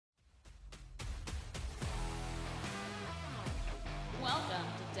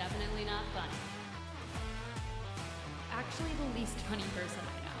definitely not funny. Actually, the least funny person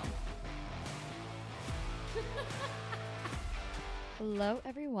I know. Hello,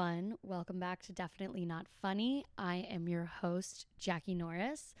 everyone. Welcome back to Definitely Not Funny. I am your host, Jackie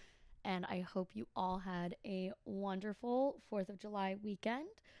Norris, and I hope you all had a wonderful 4th of July weekend.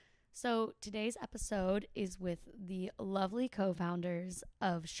 So today's episode is with the lovely co-founders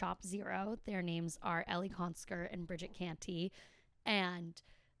of Shop Zero. Their names are Ellie Konsker and Bridget Canty, and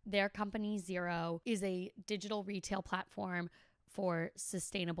their company Zero is a digital retail platform for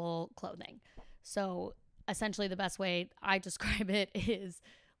sustainable clothing. So essentially the best way I describe it is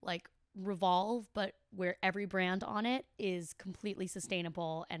like Revolve, but where every brand on it is completely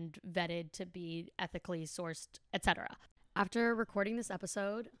sustainable and vetted to be ethically sourced, etc. After recording this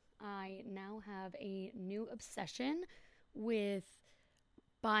episode, I now have a new obsession with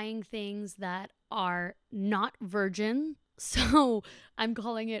buying things that are not virgin. So I'm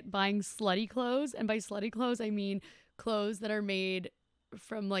calling it buying slutty clothes. And by slutty clothes, I mean clothes that are made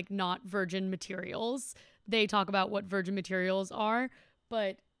from like not virgin materials. They talk about what virgin materials are,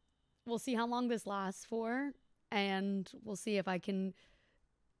 but we'll see how long this lasts for. And we'll see if I can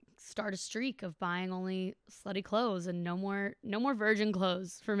start a streak of buying only slutty clothes and no more virgin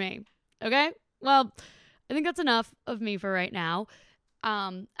clothes for me. Okay? Well, I think that's enough of me for right now.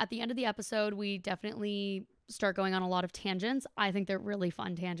 At the end of the episode, we definitely start going on a lot of tangents. I think they're really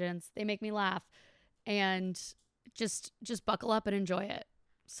fun tangents. They make me laugh. And just buckle up and enjoy it.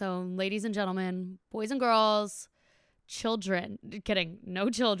 So, ladies and gentlemen, boys and girls, children, kidding, no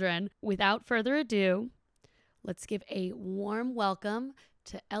children, without further ado, let's give a warm welcome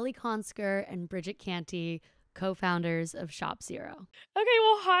to Ellie Konsker and Bridget Canty, co-founders of Shop Zero. Okay,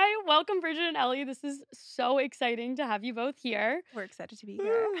 well, hi, welcome Bridget and Ellie. This is so exciting to have you both here. We're excited to be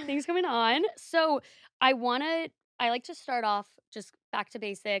here. Thanks for coming on. So I like to start off just back to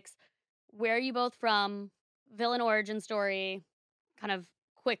basics. Where are you both from? Villain origin story, kind of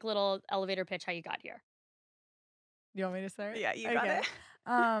quick little elevator pitch how you got here. You want me to start? Yeah, you got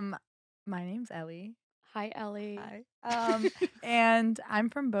it. My name's Ellie. Hi, Ellie. Hi. And I'm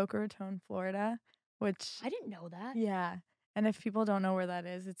from Boca Raton, Florida, which I didn't know that. Yeah. And if people don't know where that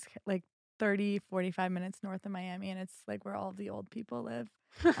is, it's like 30-45 minutes north of Miami, and it's like where all of the old people live.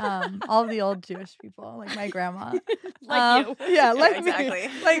 All of the old Jewish people, like my grandma. Like you. Yeah, like exactly.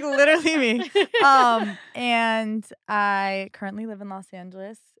 me. Like literally me. And I currently live in Los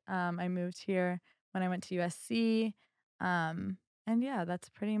Angeles. I moved here when I went to USC. And yeah, that's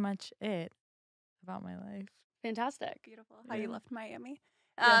pretty much it about my life. Fantastic. Beautiful. How you left Miami.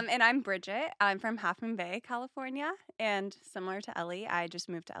 Yeah. And I'm Bridget. I'm from Half Moon Bay, California. And similar to Ellie, I just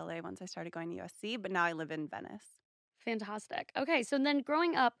moved to LA once I started going to USC, but now I live in Venice. Fantastic. Okay, so then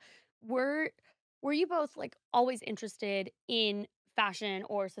growing up, were you both like always interested in fashion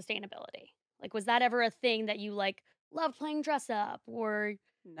or sustainability? Like, was that ever a thing that you like loved playing dress up or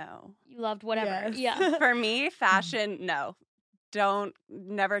No. you loved whatever? Yes. Yeah. For me, fashion, no.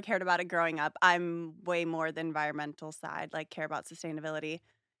 Never cared about it growing up. I'm way more the environmental side, like care about sustainability.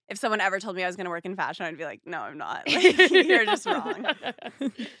 If someone ever told me I was going to work in fashion, I'd be like, no, I'm not. Like, you're just wrong.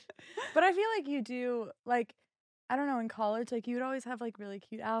 But I feel like you do, like, I don't know, in college, like, you would always have, like, really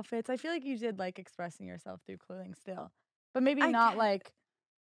cute outfits. I feel like you did, like, expressing yourself through clothing still. But maybe not, like,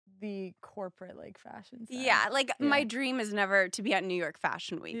 the corporate, like, fashion side. Yeah, like, my dream is never to be at New York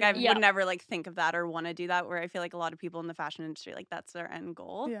Fashion Week. Yeah. I would never, like, think of that or want to do that, where I feel like a lot of people in the fashion industry, like, that's their end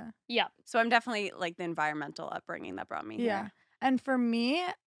goal. Yeah. Yeah. So I'm definitely, like, the environmental upbringing that brought me Yeah. here. And for me,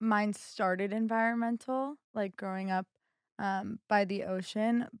 mine started environmental, like, growing up by the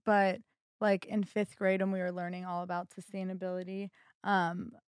ocean. But, like, in 5th grade when we were learning all about sustainability,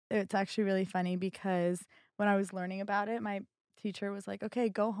 it's actually really funny because when I was learning about it, my teacher was like, okay,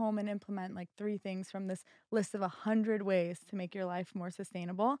 go home and implement like 3 things from this list of 100 ways to make your life more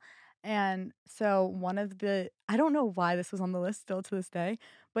sustainable. And so one of I don't know why this was on the list still to this day,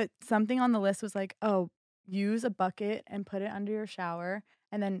 but something on the list was like, oh, use a bucket and put it under your shower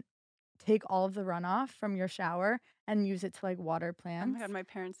and then take all of the runoff from your shower and use it to like water Oh plants. my God, my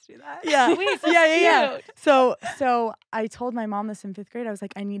parents do that. Yeah. Wait, so yeah. cute. So I told my mom this in 5th grade. I was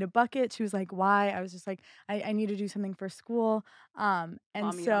like, I need a bucket. She was like, why? I was just like, I need to do something for school. And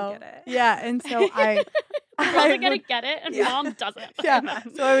Mom, you so don't get it. yeah, and so Girls are gonna would- get it and Yeah. mom doesn't. yeah.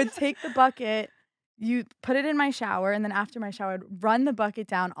 So I would take the bucket, you put it in my shower, and then after my shower, I'd run the bucket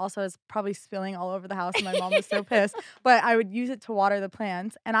down. Also, it's probably spilling all over the house, and my mom was so pissed. But I would use it to water the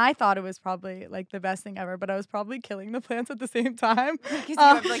plants, and I thought it was probably like the best thing ever. But I was probably killing the plants at the same time. Because you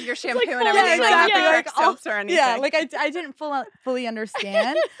have like your shampoo and full everything, like not the exactly, correct like, soaps or anything. Yeah, like I didn't fully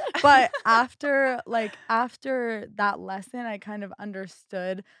understand, but after that lesson, I kind of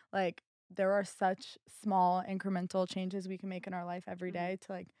understood like there are such small incremental changes we can make in our life every day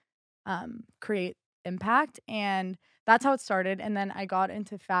to like create impact, and that's how it started. And then I got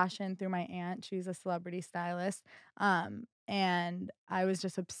into fashion through my aunt. She's a celebrity stylist, and I was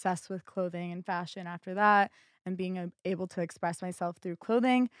just obsessed with clothing and fashion after that, and being able to express myself through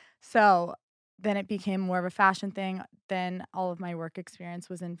clothing. So then it became more of a fashion thing. Then all of my work experience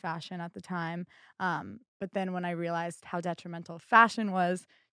was in fashion at the time, but then when I realized how detrimental fashion was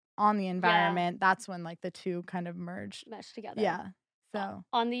on the environment, that's when like the two kind of merged. Meshed together. Yeah. So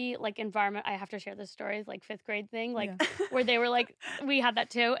On the like environment, I have to share this story, like 5th grade thing, like yeah. where they were like, we had that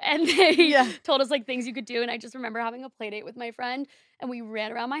too, and they Yeah. told us like things you could do, and I just remember having a play date with my friend, and we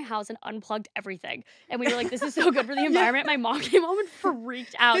ran around my house and unplugged everything, and we were like, this is so good for the environment. My mom came home and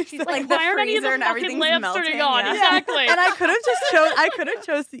freaked out. She's like, the why aren't any of the freezer and fucking everything's lamps melting, turning on? yeah. Exactly. And I could have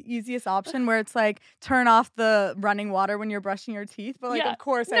chose the easiest option where it's like turn off the running water when you're brushing your teeth, but like Yeah. of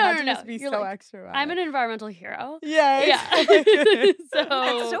course I No, had no, to no. just be You're so like, extra about I'm it. an environmental hero. Yeah. Yeah. exactly. So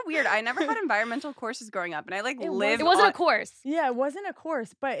That's so weird. I never had environmental courses growing up, and I like It lived. it wasn't a on- course. Yeah, it wasn't a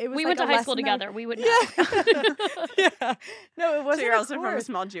course, but it was We like went to a high school lesson that- together. We would know. Yeah. Yeah. No, it wasn't So you're a also from a course.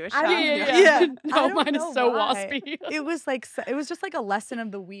 small Jewish I town. don't- Yeah. Yeah. No, I don't mine know is so why. waspy. It was like it was just like a lesson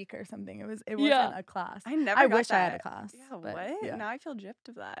of the week or something. It wasn't Yeah. a class. I never. I got wish I had a that. class. Yeah. but What? Yeah. Now I feel gypped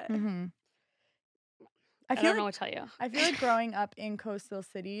of that. Mm-hmm. I feel don't know like what to tell you. I feel like growing up in coastal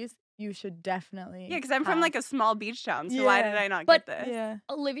cities, you should definitely. Yeah, because I'm from have- like a small beach town, so why did Yeah. I not But- get this? Yeah.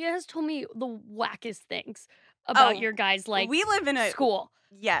 Olivia has told me the wackest things about Oh, your guys' like we live in a school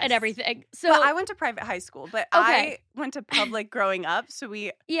yes and everything. So But I went to private high school, but Okay. I went to public growing up, so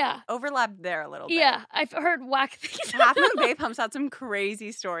we yeah, overlapped there a little bit. yeah, I've heard whack things. Half Moon Bay Pumps had some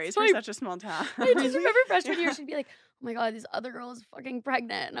crazy stories for Like, such a small town. I just remember freshman year, Yeah. she'd be like, "Oh my god, this other girl is fucking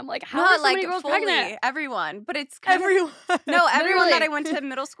pregnant," and I'm like, "How Not are so like many girls fully pregnant?" everyone, but it's kind of Everyone. no everyone that Literally. I went to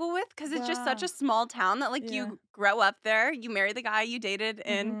middle school with because it's just such Wow. a small town that like Yeah. you grow up there, you marry the guy you dated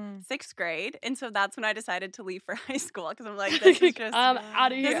in Mhm. 6th grade, and so that's when I decided to leave for high school because I'm like this is just I'm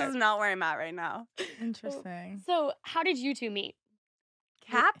out of this here. is not where I'm at right now. Interesting. So, how did you two meet?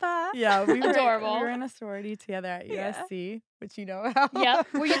 Kappa. Yeah, we Adorable. were in a sorority together at Yeah. USC, which you know about.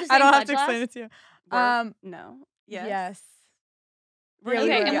 Yep. Were you the I don't same have to pledge explain class? it to you. Were- no. Yes. Yes. Were Yeah, you?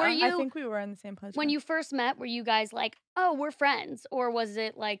 we Okay, and were I you- think we were in the same pledge. When class. you first met, were you guys like, "Oh, we're friends," or was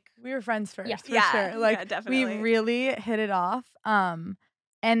it like, We were friends first, Yeah. for Yeah, sure. Like yeah, definitely. we really hit it off. And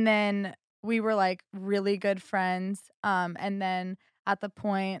then we were like really good friends. And then at the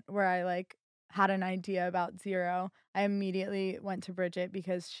point where I like had an idea about Zero, I immediately went to Bridget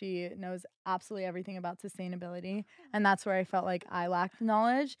because she knows absolutely everything about sustainability. And that's where I felt like I lacked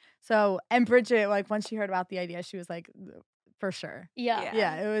knowledge. So, and Bridget, like once she heard about the idea, she was like, for sure. yeah? Yeah.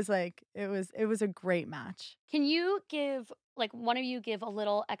 Yeah, it was like it was a great match. Can you give like one of you give a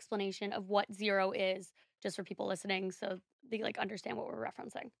little explanation of what Zero is, just for people listening, so they like understand what we're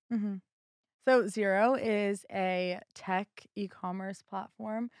referencing? Mm-hmm. So Zero is a tech e-commerce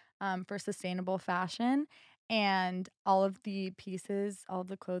platform for sustainable fashion, and all of the pieces, all of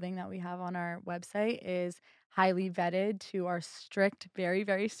the clothing that we have on our website is highly vetted to our strict, very,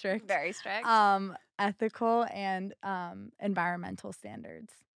 very strict, Very strict. ethical and environmental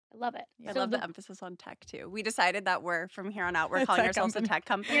standards. I love it. I So love the emphasis on tech too. We decided that we're from here on out we're A calling tech ourselves company. a tech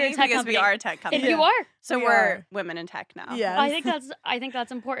company You're a tech because company. we are a tech If company. Yeah. you are, So We we're are. women in tech now. Yeah. I think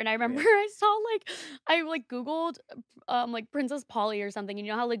that's important. I remember I saw like I like Googled like Princess Polly or something. And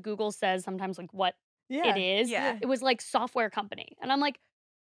you know how like Google says sometimes like what Yeah. it is? Yeah. It was like software company. And I'm like,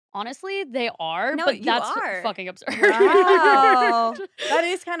 honestly, they are, No, but you that's are. fucking absurd. Wow. That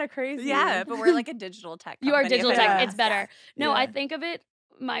is kind of crazy. Yeah, but we're like a digital tech company. You are if digital it tech. Yeah. It's better. No, I Yeah. think of it,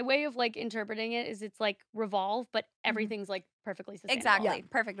 my way of like interpreting it is it's like revolve, but everything's like perfectly sustainable. Exactly. Yeah.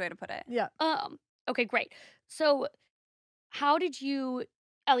 Perfect way to put it. Yeah. Okay, great. So how did you,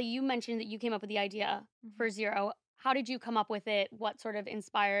 Ellie, you mentioned that you came up with the idea for Zero. How did you come up with it? What sort of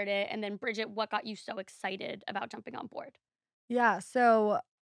inspired it? And then Bridget, what got you so excited about jumping on board? Yeah, so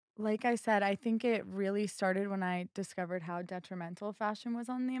like I said, I think it really started when I discovered how detrimental fashion was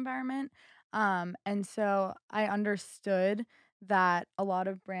on the environment. And so I understood that a lot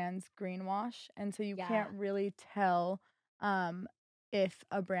of brands greenwash, and so you Yeah. can't really tell if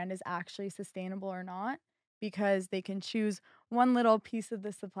a brand is actually sustainable or not because they can choose one little piece of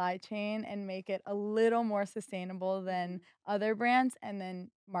the supply chain and make it a little more sustainable than other brands and then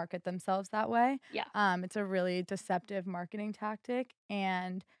market themselves that way. Yeah. It's a really deceptive marketing tactic.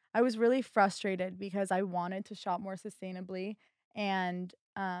 And I was really frustrated because I wanted to shop more sustainably and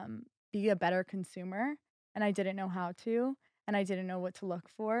be a better consumer. And I didn't know how to, and I didn't know what to look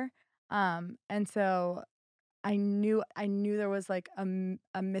for. And so I knew there was like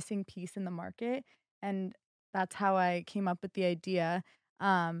a missing piece in the market, and that's how I came up with the idea.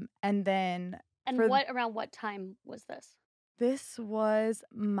 And then And for around what time was this? this was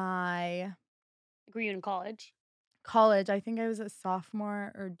my Like, were you in college? college. I think I was a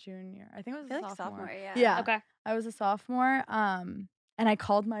sophomore or junior. I think it was I feel a like sophomore, yeah. Yeah. Okay. I was a sophomore. And I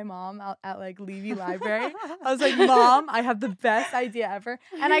called my mom out at like Levy Library. I was like, Mom, I have the best idea ever.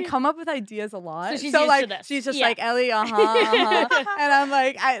 And I come up with ideas a lot. So she's used to like this. she's just Yeah. like, Ellie, and I'm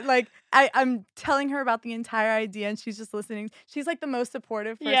like, I'm telling her about the entire idea and she's just listening. She's like the most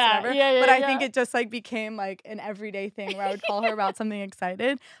supportive person ever. But I think it just like became like an everyday thing where I would call her about something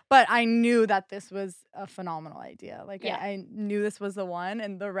excited. But I knew that this was a phenomenal idea. Like I knew this was the one,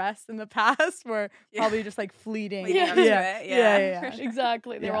 and the rest in the past were probably just like fleeting. Leading up to it, yeah. For sure.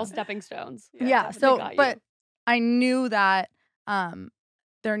 Exactly. They were all Yeah. stepping stones. Yeah. They So, got you. but I knew that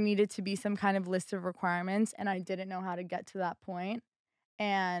there needed to be some kind of list of requirements, and I didn't know how to get to that point.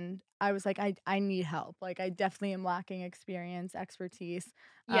 And I was like, I need help. Like, I definitely am lacking experience, expertise.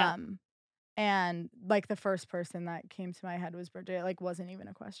 Yeah. And like the first person that came to my head was Bridget. It, like, wasn't even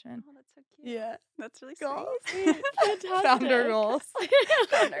a question. Oh, that's so cute. Yeah. That's really Goals. sweet. Fantastic. Founder goals.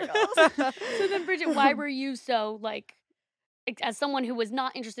 Founder goals. So then, Bridget, why were you so like, as someone who was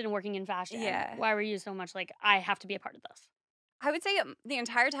not interested in working in fashion, Yeah. why were you so much like, I have to be a part of this? I would say the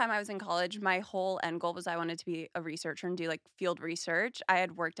entire time I was in college, my whole end goal was I wanted to be a researcher and do like field research. I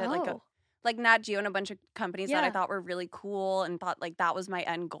had worked at like Nat Geo and a bunch of companies that I Yeah. thought were really cool and thought like that was my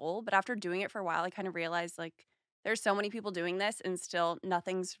end goal. But after doing it for a while, I kind of realized like there's so many people doing this and still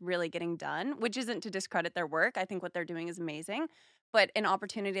nothing's really getting done, which isn't to discredit their work. I think what they're doing is amazing. But an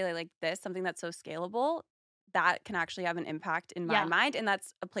opportunity like this, something that's so scalable, that can actually have an impact in my Yeah. mind. And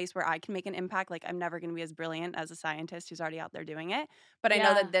that's a place where I can make an impact. Like I'm never going to be as brilliant as a scientist who's already out there doing it. But I know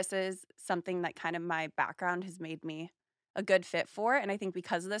Yeah. that this is something that kind of my background has made me a good fit for. And I think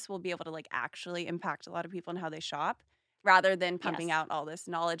because of this, we'll be able to like actually impact a lot of people in how they shop rather than pumping Yes. out all this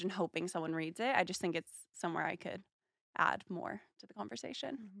knowledge and hoping someone reads it. I just think it's somewhere I could add more to the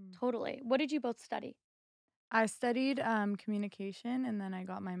conversation. Totally. What did you both study? I studied communication, and then I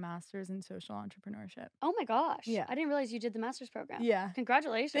got my master's in social entrepreneurship. Oh my gosh. Yeah. I didn't realize you did the master's program. Yeah.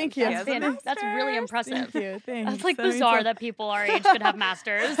 Congratulations. Thank you. That's, She has a that's really master's. impressive. Thank you. Thanks. That's like That means bizarre a- that people our age could have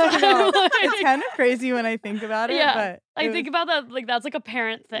masters. I know. It's kind of crazy when I think about it. Yeah, But I it think about that like that's like a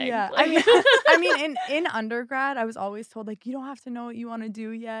parent thing. Yeah, Like- I mean, in undergrad, I was always told like you don't have to know what you want to do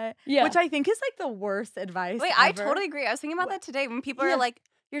yet. Yeah. Which I think is like the worst advice. Wait, I ever. totally agree. I was thinking about What? that today when people Yeah. are like,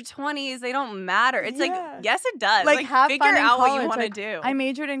 your 20s, they don't matter. It's Yeah. like, yes, it does. Like, have figure fun in out what college. you want to Like, do. I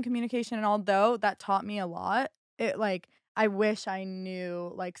majored in communication, and although that taught me a lot, it like I wish I knew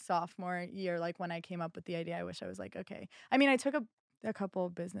like sophomore year, like when I came up with the idea. I wish I was like, okay. I mean, I took a couple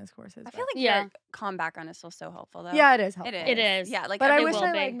of business courses. I feel but- like Yeah. your comm background is still so helpful, though. yeah, it is helpful. It is. Yeah, like, But I it wish will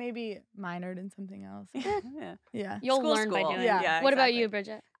I be. like maybe minored in something else. yeah. Yeah. You'll School, learn by school. doing Yeah. it. Yeah, What about exactly. you,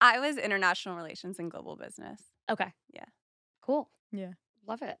 Bridget? I was international relations and global business. Okay. Yeah. Cool. Yeah.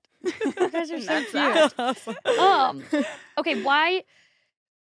 Love it. You guys are so That's cute. that. Okay, why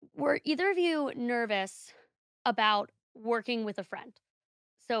were either of you nervous about working with a friend?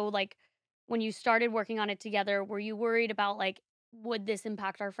 So like when you started working on it together, were you worried about like would this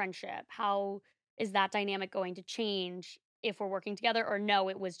impact our friendship? How is that dynamic going to change if we're working together, or no,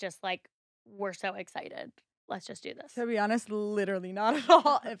 it was just like we're so excited. Let's just do this. To be honest, literally not at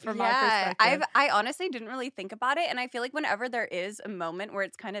all from my perspective. I honestly didn't really think about it. And I feel like whenever there is a moment where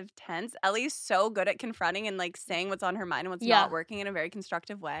it's kind of tense, Ellie's so good at confronting and like saying what's on her mind and what's Yeah. not working in a very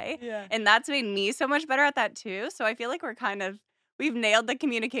constructive way. Yeah. And that's made me so much better at that too. So I feel like we've nailed the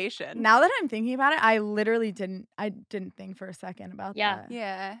communication. Now that I'm thinking about it, I literally didn't think for a second about Yeah. that.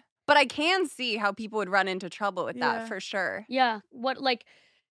 Yeah. But I can see how people would run into trouble with Yeah. that for sure. Yeah.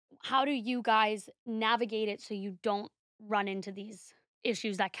 How do you guys navigate it so you don't run into these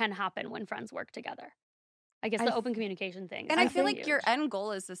issues that can happen when friends work together? I guess I the th- open communication thing. And is I feel huge. like your end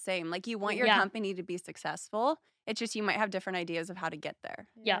goal is the same. Like you want your Yeah. company to be successful. It's just you might have different ideas of how to get there.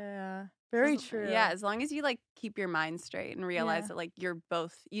 Yeah. Yeah. Very As- true. Yeah, as long as you like keep your mind straight and realize Yeah. that like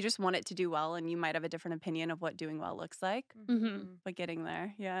you just want it to do well, and you might have a different opinion of what doing well looks like, Mhm. but getting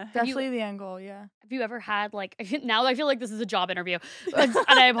there, yeah. Definitely the end goal. Yeah. Have you ever had like now I feel like this is a job interview, and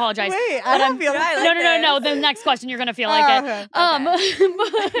I apologize. Wait, But I don't I'm- feel Yeah, I like like no. this. The next question you're gonna feel like it. okay.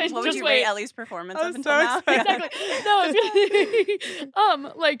 But What would just you wait. rate Ellie's performance I'm up until so now? excited. Exactly. No, it's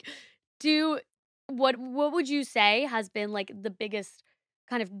gonna like what would you say has been like the biggest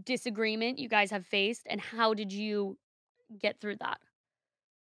kind of disagreement you guys have faced, and how did you get through that?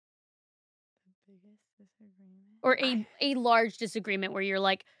 Biggest disagreement? Or a large disagreement where you're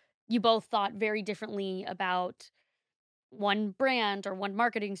like you both thought very differently about one brand or one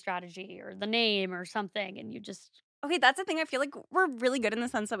marketing strategy or the name or something, and you just Okay, that's the thing. I feel like we're really good in the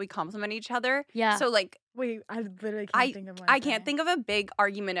sense that we compliment each other. yeah. So like Wait, I literally can't I think of one. I can't think of a big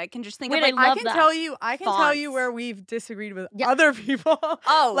argument. I can just think Wait, of like I I love can that. tell you. I can tell you Fonts. where we've disagreed with Yeah. other people.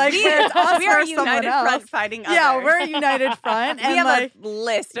 oh, like we, where it's us we are a or someone united front else. fighting Yeah, others. we're a united front, we and have like, a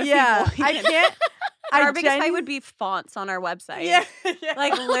list of yeah, people. I can't. Our biggest fight would be fonts on our website. Yeah, yeah.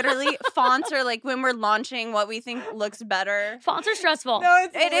 Like literally fonts are like when we're launching what we think looks better. Fonts are stressful. No,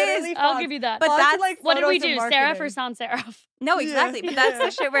 it's It is. literally I'll fonts. give you that. But Fonts are that's- like What did we photos do? and Serif or marketing. sans serif? No, Yeah. exactly. But that's Yeah.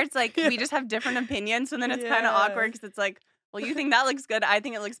 the shit where it's like Yeah. we just have different opinions, and then it's kind of Yeah. awkward because it's like, well, you think that looks good, I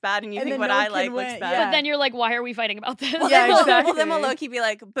think it looks bad, and you And think then what no I one like can looks win. bad. Yeah. But then you're like, why are we fighting about this? Well, Yeah, then well, then we'll exactly. low key be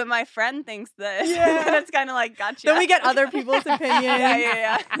like, but my friend thinks this. Yeah. and it's kind of like, gotcha. Then we get other people's opinions.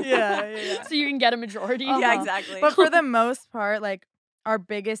 yeah. So you can get a majority. Uh-huh. Yeah, exactly. But for the most part, like our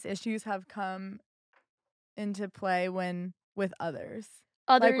biggest issues have come into play when with others.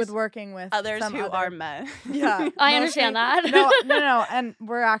 Others, Like with working with others some who other- are men. Yeah. I understand that. No, and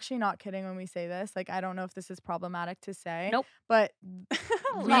we're actually not kidding when we say this. Like, I don't know if this is problematic to say. Nope. But we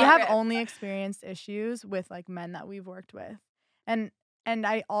Love have it. only experienced issues with like men that we've worked with. And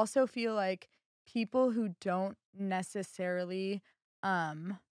I also feel like people who don't necessarily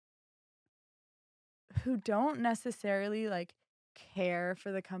like care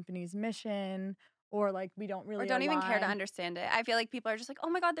for the company's mission, or like we don't really Or don't even care to align. understand it. I feel like people are just like, oh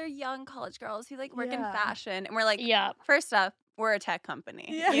my God, they're young college girls who like work in Yeah. fashion. And we're like, Yeah. first up, we're a tech company.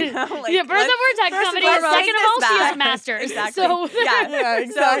 Yeah. You know? Like, Yeah, first of all, we're a tech first company. of all, and let's second of take all, this she has back. a master's. Exactly. So Yeah. Yeah, So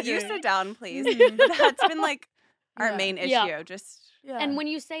exactly. you sit down, please. Mhm. But that's been like our Yeah. main issue. Yeah. Just Yeah. And when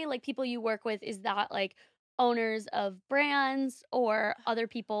you say like people you work with, is that like owners of brands or other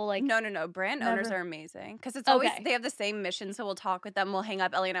people like no. Brand owners Never. are amazing because it's always Okay. they have the same mission. So we'll talk with them. We'll hang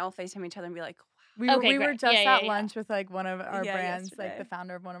up. Ellie and I will FaceTime each other and be like, We Okay, were great. just Yeah, at yeah. lunch with like one of our Yeah, brands, like yesterday. the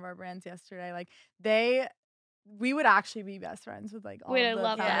founder of one of our brands yesterday. Like we would actually be best friends with like all Wait, I of the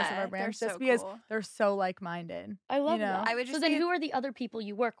love founders that. of Yeah, our brands they're just so because cool. they're so like-minded. I love know? that. I would so just then say- who are the other people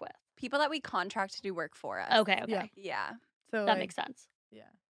you work with? people that we contract to do work for us. Okay. Yeah. Yeah. So That like, makes sense. Yeah.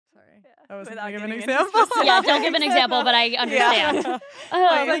 Sorry. Yeah. I wasn't Without gonna give an getting into example. specifics. Yeah, don't give an example, but I understand. Yeah.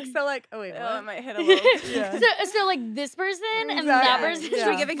 Um, like so like oh wait, Oh, what? it might hit a little. Yeah. so like this person and that Exactly. person. Yeah. Should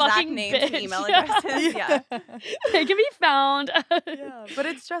we give exact fucking names and bitch. email addresses? Yeah. They can be found. Yeah, but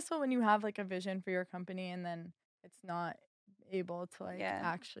it's stressful when you have like a vision for your company and then it's not able to like Yeah.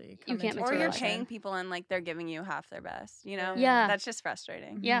 actually You come can't into Or you're fruition. paying people and like they're giving you half their best, you know? Yeah. That's just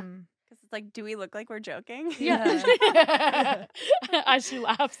frustrating. Yeah. Mhm. Because it's like, do we look like we're joking? Yeah. As she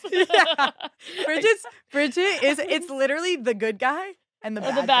laughs. Yeah. Bridget is it's literally the good guy and the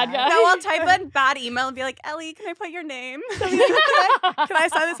Or bad, the bad guy. No, I'll type a bad email and be like, Ellie, can I put your name? Can I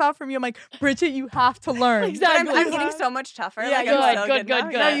sign this off from you? I'm like, Bridget, you have to learn. But Exactly. I'm getting so much tougher. Yeah, like, good, I'm so good, now.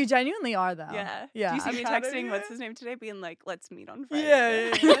 good, No, good. you genuinely are though. Yeah. Yeah. Do you see I'm me proud of texting, you. what's his name today, being like, let's meet on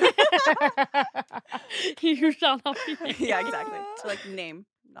Friday? Yeah. You shall not be named. Yeah, exactly. So like name,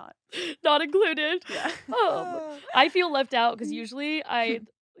 not. Not included. Yeah. I feel left out because usually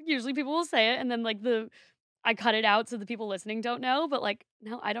people will say it and then like I cut it out so the people listening don't know, but like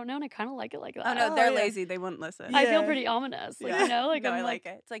no, I don't know and I kind of like it like that. Oh no, Oh, they're yeah. lazy. They wouldn't listen. I feel Yeah. pretty ominous, like, Yeah. you know, like no, I'm I like,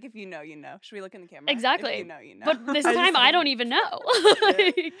 like it. It's like if you know, you know. Should we look in the camera? Exactly. If you know, you know. but this I just time I like don't it. even know.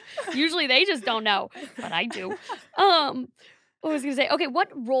 Like, usually they just don't know, but I do. What was I gonna say? Okay, what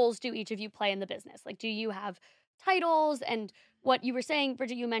roles do each of you play in the business? Like, do you have titles? And what you were saying,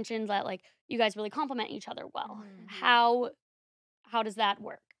 Bridget, you mentioned that like you guys really complement each other well. Mhm. How does that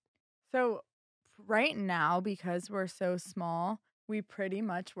work? So right now, because we're so small, we pretty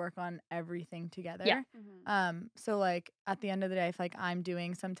much work on everything together. Yeah. So like at the end of the day, if like I'm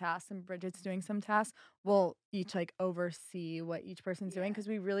doing some tasks and Bridget's doing some tasks, we'll each like oversee what each person's doing Yeah. because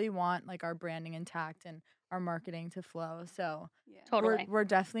we really want like our branding intact and our marketing to flow. So Yeah. Totally. we're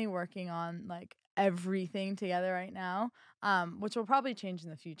definitely working on like everything together right now, which will probably change in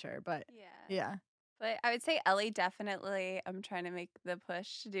the future. But Yeah. yeah, But I would say Ellie definitely, I'm trying to make the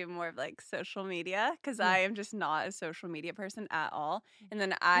push to do more of like social media because Yeah. I am just not a social media person at all. And then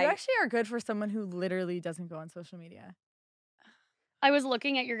You I, actually are good for someone who literally doesn't go on social media. I was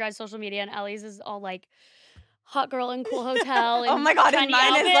looking at your guys' social media, and Ellie's is all like hot girl in cool hotel. Oh And my God, and trendy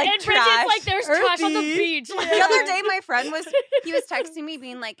mine is, outfit, like, and Bridget's trash. like there's trash on the Earthy. beach. the other day my friend he was texting me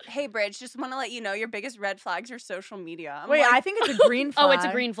being like, hey, Bridge, just want to let you know your biggest red flags are social media. I'm Wait, like, I think it's a green flag. Oh, it's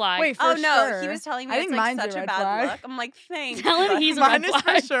a green flag. Wait, for oh no, sure. he was telling me I it's think like mine's such a a red bad flag. look. I'm like, thanks. Tell him but- he's a Mine red is for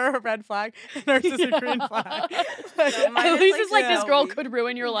flag. sure a red flag, and hers is a green flag. No, mine At is, least like, it's like this so girl weak. could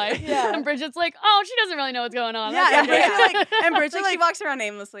ruin your life. Yeah. And Bridget's like, oh, she doesn't really know what's going on. Yeah, That's and okay. Bridget, like, and It's Bridget, like she like, walks around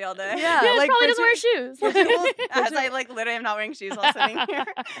aimlessly all day. yeah, Yeah, like probably doesn't wear Bridget- shoes. Bridget will, As Bridget- I like literally am not wearing shoes while sitting here.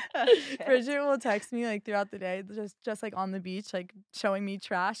 Oh, shit. Bridget will text me like throughout the day, just like on the beach, like showing me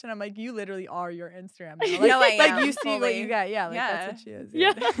trash, and I'm like, you literally are your Instagram now. Like, No, I like am, you see what fully. you get. Yeah, like Yeah. that's what she is.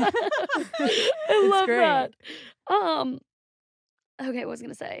 Yeah. It's I love great. that. Okay, what was I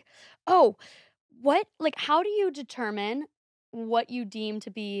gonna say? Oh, how do you determine what you deem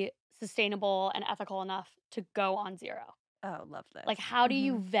to be sustainable and ethical enough to go on zero? Oh, love this. Like, how do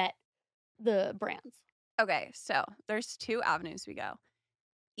you vet the brands? Okay, so there's two avenues we go.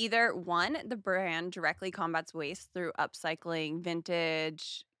 Either one, the brand directly combats waste through upcycling,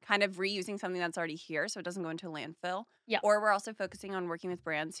 vintage, kind of reusing something that's already here so it doesn't go into a landfill. Yeah. Or we're also focusing on working with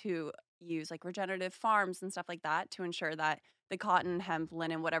brands who use like regenerative farms and stuff like that to ensure that the cotton, hemp,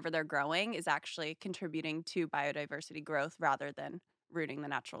 linen, whatever they're growing is actually contributing to biodiversity growth rather than rooting the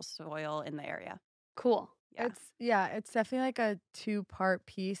natural soil in the area. Cool. Yeah. It's definitely like a two-part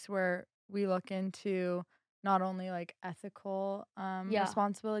piece where we look into not only like ethical Yeah.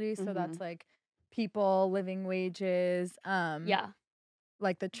 responsibilities, so that's Mhm. like people, living wages, Yeah.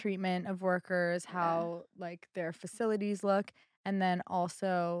 like the treatment of workers, Yeah. how like their facilities look, and then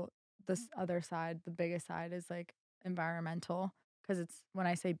also this other side, the biggest side is like environmental, because it's, when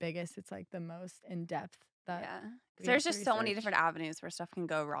I say biggest, it's like the most in depth that Yeah. 'Cause we there's have to just so many research. different avenues where stuff can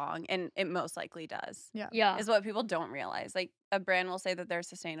go wrong, and it most likely does. Yeah. Is what people don't realize. Like a brand will say that they're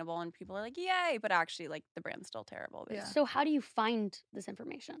sustainable, and people are like, "Yay!" But actually, like the brand's still terrible. Yeah. So how do you find this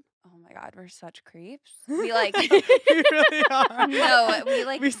information? Oh my God, we're such creeps. We like we really are. no, we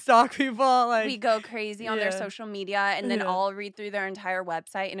like we stalk people like we go crazy on their yeah. social media, and then Yeah. I'll read through their entire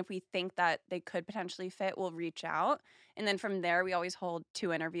website, and if we think that they could potentially fit, we'll reach out, and then from there we always hold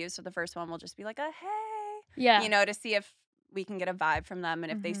 2 interviews. So the first one will just be like a hey, Yeah. you know, to see if we can get a vibe from them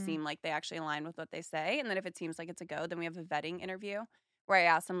and if they Mhm. seem like they actually align with what they say. And then if it seems like it's a go, then we have a vetting interview where I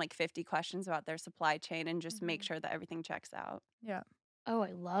ask them like 50 questions about their supply chain and just make Mhm. sure that everything checks out. Oh,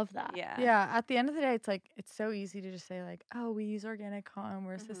 I love that. Yeah. Yeah, at the end of the day, it's like it's so easy to just say like, "Oh, we use organic cotton.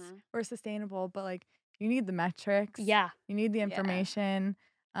 Mhm. We're sustainable," but like you need the metrics. Yeah. You need the Yeah. information.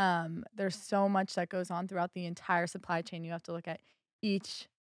 There's so much that goes on throughout the entire supply chain. You have to look at each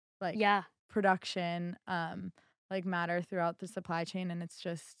like Yeah. production like matter throughout the supply chain, and it's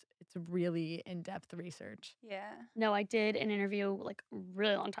really in-depth research. Yeah. No, I did an interview like a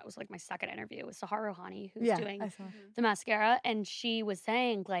really long time. It was like my second interview with Sahara Rouhani, who's Yeah, doing I saw. the mascara, and she was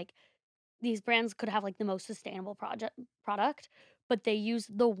saying like these brands could have like the most sustainable product, but they use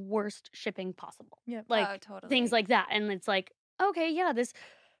the worst shipping possible. Yep. Like Oh, totally. things like that. And it's like, okay, yeah, this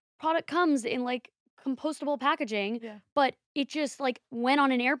product comes in like compostable packaging, Yeah. but it just like went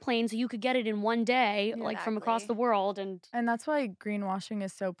on an airplane so you could get it in one day, Yeah. like from across the Exactly. world. And And that's why greenwashing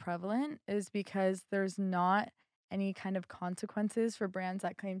is so prevalent, is because there's not any kind of consequences for brands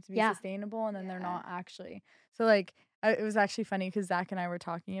that claim to be Yeah. sustainable, and then they're Yeah. not actually. So like it was actually funny because Zach and I were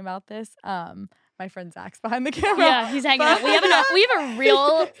talking about this. My friend Zach's behind the camera. yeah, he's hanging out. We have a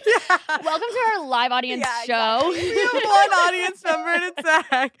real Yeah. welcome to our live audience Yeah, show. exactly. We have one audience member, and it's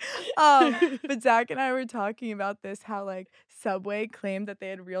Zach. But Zach and I were talking about this, how like Subway claimed that they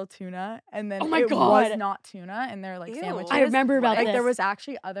had real tuna, and then Oh my it was God. not tuna in their like Ew. sandwiches. I remember about Like this. there was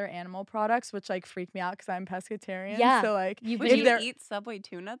actually other animal products, which like freaked me out because I'm pescatarian. Yeah. So like You- Would if you they're- eat Subway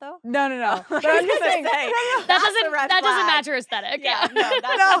tuna though? no. Oh, But I I'm was just gonna saying. say, that that's doesn't a red that doesn't flag. match your aesthetic. Yeah, no, that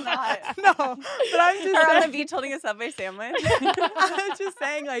no, does not. no. But I'm just Or on the saying. beach holding a Subway sandwich. I'm just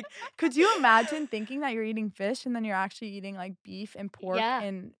saying, like, could you imagine thinking that you're eating fish and then you're actually eating like beef and pork Yeah.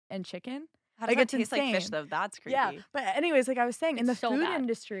 and chicken? How Like, does it's that taste like fish insane. though? That's creepy. Yeah, but anyways, like I was saying, in the It's so food bad.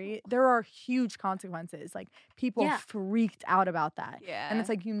 industry, there are huge consequences. Like people Yeah. freaked out about that, Yeah. and it's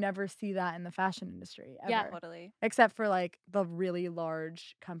like you never see that in the fashion industry ever. Yeah. Totally. Except for like the really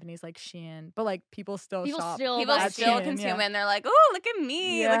large companies like Shein, but like people still People shop. still People buy at still Shein, consume yeah. it and they're like, oh, look at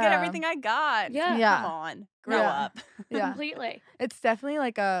me. Look at Yeah. everything I got. Yeah. Yeah. Come on. Grow Yeah. up. Yeah, Completely. it's definitely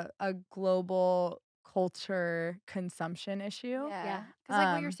like a global culture consumption issue. Yeah. Because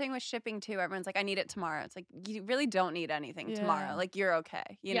like what you're Um, saying with shipping too, everyone's like, I need it tomorrow. It's like, you really don't need anything tomorrow. Yeah. Like, you're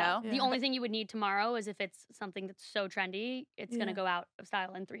okay, you Yeah. know? The Yeah. only thing you would need tomorrow is if it's something that's so trendy, it's gonna Yeah. go out of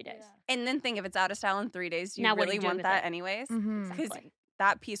style in 3 days. And then think if it's out of style in 3 days, do you Now what are really you doing want with that it? anyways? Mhm. Because Exactly.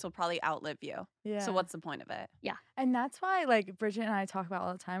 that piece will probably outlive you. Yeah. So what's the point of it? And that's why, like, Bridget and I talk about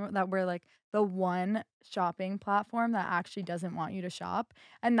all the time that we're like the one shopping platform that actually doesn't want you to shop.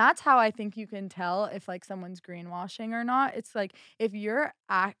 And that's how I think you can tell if like someone's greenwashing or not. It's like if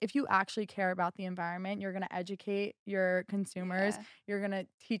if you actually care about the environment, you're going to educate your consumers, Yeah. you're going to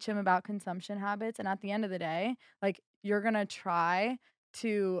teach them about consumption habits, and at the end of the day, like you're going to try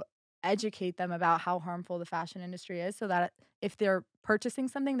to educate them about how harmful the fashion industry is so that if they're purchasing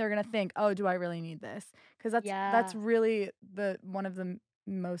something, they're going to think, "Oh, do I really need this?" Because that's Yeah. really the one of the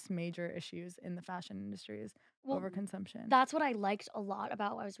most major issues in the fashion industry is Well, overconsumption. that's what I liked a lot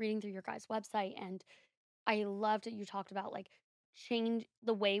about. I was reading through your guys' website, and I loved that you talked about like change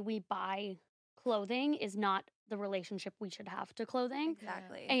the way we buy clothing is not the relationship we should have to clothing,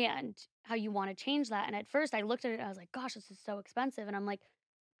 Exactly. and how you want to change that. And at first, I looked at it, and I was like, "Gosh, this is so expensive," and I'm like,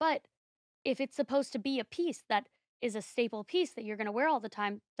 but if it's supposed to be a piece that is a staple piece that you're going to wear all the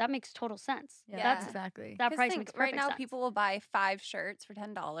time, that makes total sense. Yeah, Yeah. exactly. That 'Cause price think, makes right perfect now sense. people will buy 5 shirts for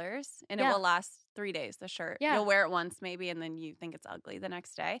 $10 and it Yeah. will last 3 days, the shirt. Yeah. You'll wear it once maybe and then you think it's ugly the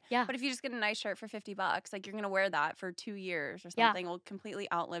next day. Yeah. But if you just get a nice shirt for $50, like you're going to wear that for 2 years or Yeah. something, will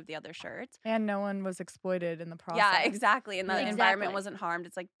completely outlive the other shirts. And no one was exploited in the process. Yeah, exactly. And the Yeah. environment Exactly. wasn't harmed.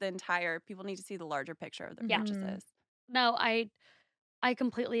 It's like the entire people need to see the larger picture of their Yeah. purchases. No, I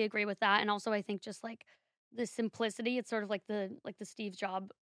completely agree with that, and also I think just like the simplicity, it's sort of like the Steve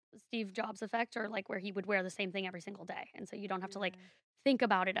Jobs effect, or like where he would wear the same thing every single day, and so you don't have to like think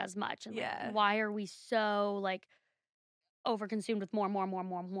about it as much. And like, Yeah. why are we so like overconsumed with more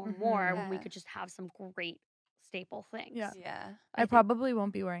when we Yeah. could just have some great staple things? Yeah. Yeah. I probably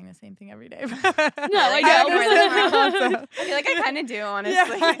won't be wearing the same thing every day. No, I I know. understand the concept. I feel like I kind of do,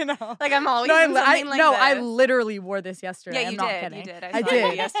 honestly. Yeah, I know. Like I'm always No, in something like this. I literally wore this yesterday. Yeah, I'm you not did. kidding. You did. I saw you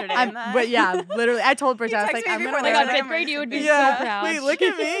did. yesterday. I'm- in that. but yeah, literally, I told Bridget, I was texted like, me I'm before gonna Oh my wear God, this. fifth grade, you would be so Yeah. proud. Wait, look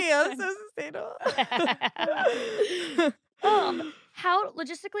at me. I'm so sustainable. How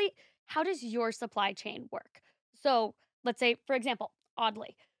logistically, how does your supply chain work? So let's say, for example,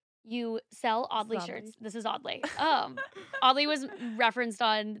 Oddly. You sell Oddly Oddly. shirts. This is Oddly. Oddly was referenced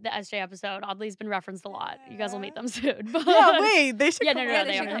on the SJ episode. Oddly's been referenced a lot. You guys will meet them soon. But Yeah, wait, they should yeah, come no, Yeah, on.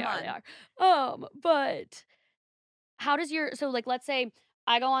 they they should are, come they are. But how does so like let's say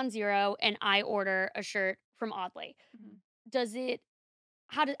I go on Zero and I order a shirt from Oddly. Mhm. Does it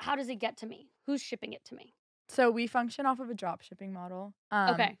how does it get to me? Who's shipping it to me? So we function off of a drop shipping model.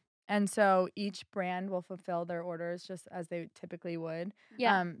 Okay. And so each brand will fulfill their orders just as they typically would.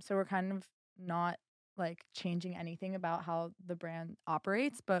 Yeah. So we're kind of not like changing anything about how the brand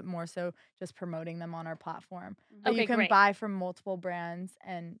operates, but more so just promoting them on our platform. But Okay, you can great. buy from multiple brands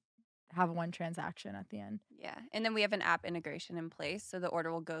and have one transaction at the end. Yeah. And then we have an app integration in place. So the order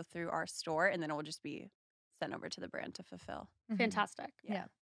will go through our store and then it will just be sent over to the brand to fulfill. Mhm. Fantastic. Yeah.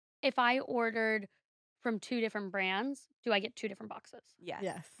 If I ordered from 2 different brands, do I get 2 different boxes? Yes.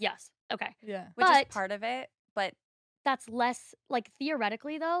 Yes. Yes. Okay. Yeah. Which But- is part of it. But That's less, like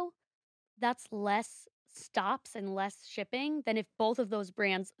theoretically though, that's less stops and less shipping than if both of those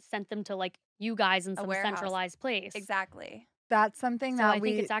brands sent them to like you guys in A some warehouse. centralized place. exactly. That's something So that I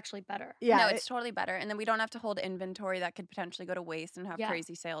we think it's actually better. yeah, No, it's totally better. And then we don't have to hold inventory that could potentially go to waste and have Yeah.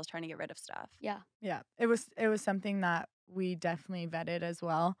 crazy sales trying to get rid of stuff. Yeah. yeah. It was something that we definitely vetted as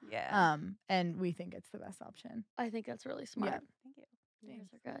well. Yeah. And we think it's the best option. I think that's really smart. Thank you. You guys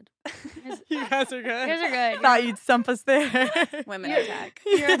are good. You guys are good. You guys are good. Thought you'd stump us there. Women You're- attack.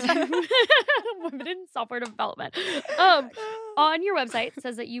 Women in software development. On your website it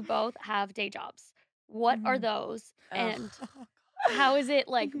says that you both have day jobs. What are Mhm. those? Ugh. And how is it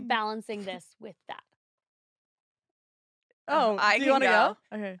like balancing this with that? Oh, I do you can want to go.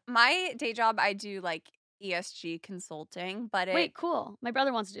 go? Okay. My day job, I do like ESG consulting, but Wait, cool. My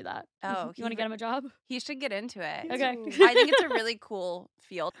brother wants to do that. Oh, You want to get him a job? he should get into it. Okay. I think it's a really cool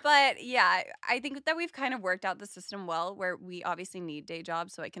field. But yeah, I think that we've kind of worked out the system well where we obviously need day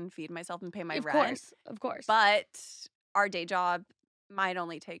jobs so I can feed myself and pay my Of rent. course. Of course. But our day job, mine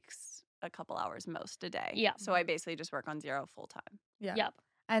only takes a couple hours most a day. Yeah. So I basically just work on Zero full time. Yeah. Yep.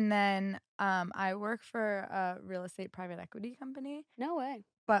 And then I work for a real estate private equity company, No way.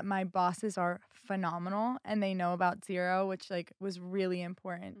 but my bosses are phenomenal and they know about Zero, which like was really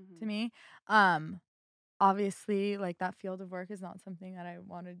important to Mhm. me. obviously, like, that field of work is not something that I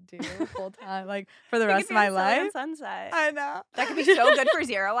want to do full time, like, for the You rest could of be my on Selling on life. Sunset. I know. That could be so good for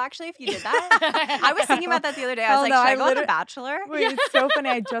zero, actually, if you did that. I was thinking about that the other day. I was Hell like, no, should I I go on The literally- Bachelor? Wait, it's so funny.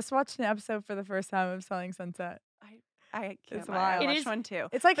 I just watched an episode for the first time of Selling Sunset. I can't It's lie. I wild. It watched is- one too.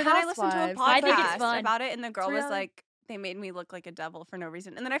 It's like But then I listened to a Housewives. podcast I think it's fun. about it, and the girl was reality. like, they made me look like a devil for no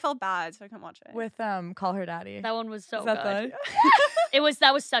reason. And then I felt bad, so I couldn't watch it. With Call Her Daddy. That one was so Is that good. the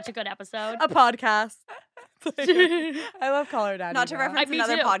That was such a good episode. a podcast? I love Call Her Daddy. Not to though. reference me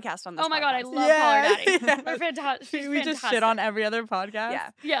another too. podcast on this Oh my god, I podcast. love Yeah. Call Her Daddy. Yeah. They're fantastic. We just shit on every other podcast.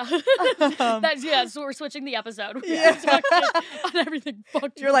 Yeah. Yeah. Um, So we're switching the episode. We Yeah. talk shit on everything.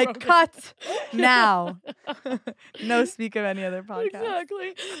 Fucked You're like, broken. cut now. No speak of any other podcast.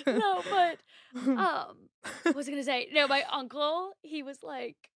 Exactly. No, but what was I gonna say? No, my uncle, he was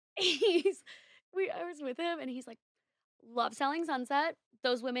like, I was with him and he's like, love Selling Sunset.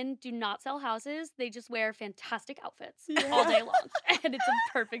 Those women do not sell houses. They just wear fantastic outfits all day long. And it's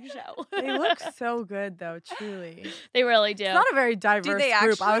a perfect show. They look so good though, truly. They really do. It's not a very diverse they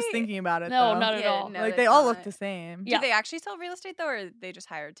group. I was actually- thinking about it No, though. not at all. no, Like it's they all look not. the same. Yeah. Do they actually sell real estate though, or are they just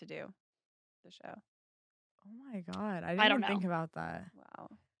hired to do the show? Oh my god. I didn't I don't even think know. about that. Wow.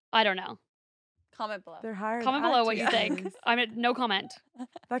 I don't know. Comment below. They're hired. Comment below what you think. actresses. I'm at no comment.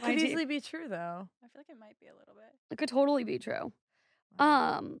 That could IG. easily be true though. I feel like it might be a little bit. It could totally be true.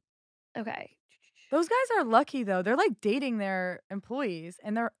 Wow. Okay. Those guys are lucky though. They're like dating their employees,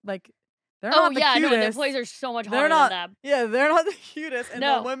 and they're like, they're Oh not the yeah, cutest. no, the employees are so much They're harder not. than them. Yeah, they're not the cutest. And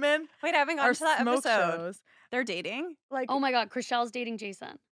No. the women Wait, I haven't are gotten to that smoke episode. shows. They're dating? Like, Oh my god, Chriselle's dating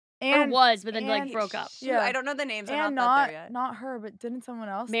Jason. Or and was, but then like and broke up. Shoot, Yeah. I don't know the names. I'm and not not there yet. not her, but didn't someone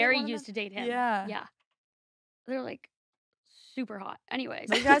else? date Mary one of used them? to date him. Yeah. Yeah. They're like super hot. Anyways.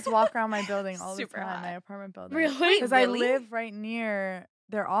 Those guys walk around my building all the Super time, hot. my apartment building. Really? Because I Really? live right near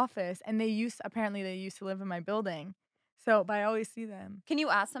their office, and they used to live in my building. So, but I always see them. Can you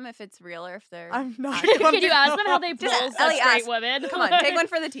ask them if it's real or if they're? I'm not. Can going Can you to ask them how they Just pull such Ellie, great ask. women? Come on, take one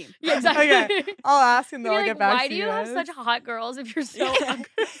for the team. Yeah, exactly. Okay. I'll ask and Be then I'll like, get back why to do you. you have guys. such hot girls if you're so Yeah. ugly?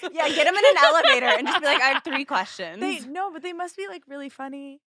 Yeah, get them in an elevator and just be like, I have 3 questions. But they must be like really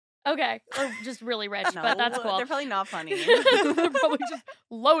funny. Okay. Or just really rich, No, but that's cool. They're probably not funny. They're probably just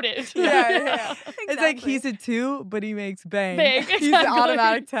loaded. Yeah. It's like Exactly. he's a 2, but he makes bang. Bang, He's an exactly.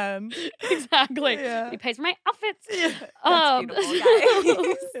 automatic 10. Exactly. Yeah. He pays for my outfits. That's beautiful,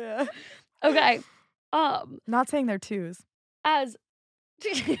 guys. Yeah. Okay. Not saying they're 2s. As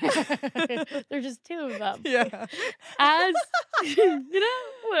there's just 2 of them. Yeah. As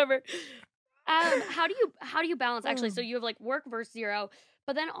whatever. How do you balance actually? So you have like work versus zero,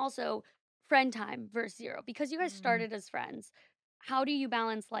 but then also friend time versus zero because you guys Mhm. started as friends. How do you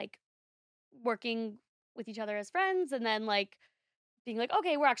balance like working with each other as friends and then like being like,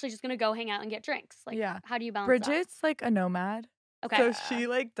 okay, we're actually just gonna go hang out and get drinks? Like, Yeah. how do you balance Bridget's like a nomad. that? So Okay. she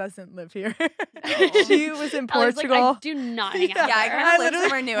like doesn't live here. No. She was in Ellie's like, Portugal. I do not hang out Yeah, I there. kinda live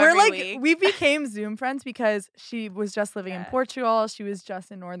somewhere new we're every like week. we became Zoom friends because she was just living in Yeah. Portugal. She was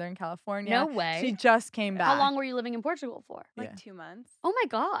just in Northern California. No way. She just came back. How long were you living in Portugal for? Like Yeah. 2 months. Oh my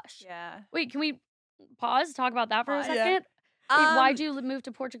gosh. Yeah. Wait, can we pause? Talk about that for a Pause. second? Yeah. Wait, why'd you move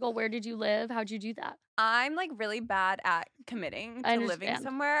to Portugal? Where did you live? How'd you do that? I'm like really bad at committing I to living understand.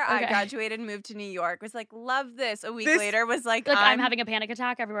 somewhere. Okay. I graduated, moved to New York, was like, love this. A week This- later was like, Like I'm having a panic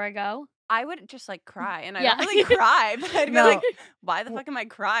attack everywhere I go. I would just like cry. And I Yeah. don't really cry, but I'd be No. like, why the fuck am I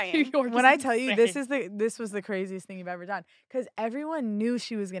crying? You're When just I tell you insane. this was the craziest thing you've ever done because everyone knew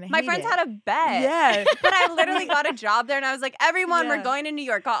she was gonna. My hate friends it. had a bet. Yeah. But I literally got a job there and I was like, everyone, we're Yeah. going to New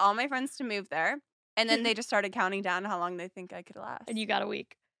York. Got all my friends to move there. And then they just started counting down how long they think I could last. And you got a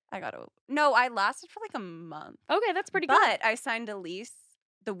week. I lasted for like a month. Okay, that's pretty good. But I signed a lease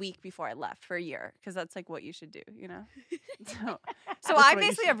the week before I left for a year because that's like what you should do, you know? So That's I what you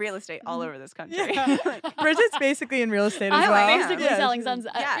basically should- have real estate all over this country. Yeah. Bridget's basically in real estate as I'm well. basically Yeah. selling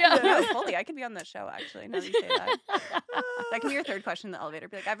sunset. Yeah, no, fully. I could be on that show actually. Now that you say that. That can be your third question in the elevator.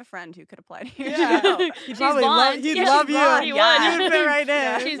 Be like, I have a friend who could apply to your Yeah. show. He'd She's probably blonde. he'd Yeah, love she's you. blonde. He would. He would fit right in.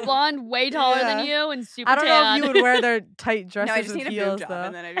 Yeah. She's blonde, way taller Yeah. than you, and super I don't know if tan. you would wear their tight dresses No, I just with need a heels boob job though.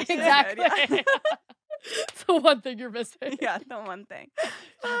 and then I just Exactly. It's the one thing you're missing. Yeah, the one thing.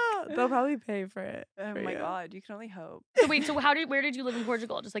 They'll probably pay for it. Oh for my you. god, you can only hope. So wait, so where did you live in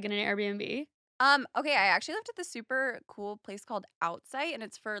Portugal? Just like in an Airbnb? Okay, I actually lived at this super cool place called Outsite, and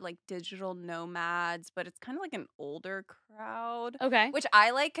it's for like digital nomads, but it's kind of like an older crowd, Okay. which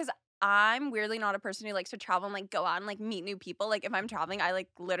I like because I'm weirdly not a person who likes to travel and like go out and like meet new people. Like if I'm traveling, I like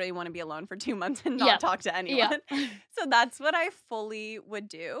literally want to be alone for 2 months and not Yeah. talk to anyone. So that's what I fully would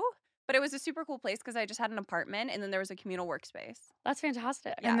do. But it was a super cool place because I just had an apartment and then there was a communal workspace. That's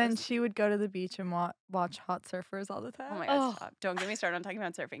fantastic. Yeah, and it then was- she would go to the beach and watch hot surfers all the time. Oh my god, Oh. stop. Don't get me started on talking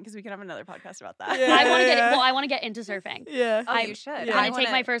about surfing because we can have another podcast about that. Yeah. I want to get yeah. I want to get into surfing. Yeah. Oh, I- you should. Yeah. I'm I gonna take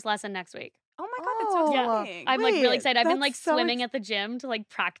my wanna- first lesson next week. Oh my god, that's so Oh, exciting. I'm like really Wait, excited. I've been that's like so swimming at the gym to like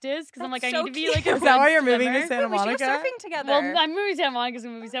practice because I'm like That's I so need to be like a cute. Is that why good you're moving to swimmer. Santa we should go Monica? surfing together. Well, I'm moving to Santa Monica, so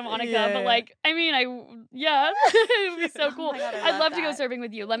I'm moving to Santa Monica. Yeah, but yeah. like, I mean, yeah, it would be so Oh cool. my God, I I'd love love to go that. surfing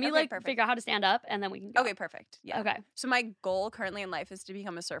with you. Let me Okay, like perfect. figure out how to stand up, and then we can go. Okay, perfect. Yeah. Okay. So my goal currently in life is to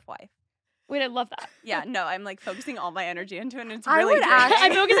become a surf wife. Wait, I love that. Yeah, no, I'm like focusing all my energy into it and it's I really would draining.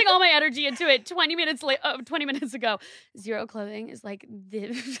 I'm focusing all my energy into it. 20 minutes ago, zero clothing is like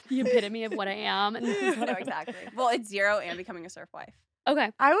the epitome of what I am. And this is what No, I- exactly. Well, it's zero and becoming a surf wife. Okay.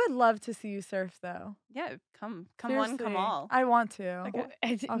 I would love to see you surf though. Yeah, come one, come Seriously. all. I want to.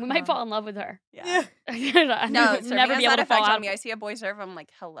 Okay. I'll We might come. fall in love with her. Yeah. I'll No, never never be able to fall effect out. on me. I see a boy surf, I'm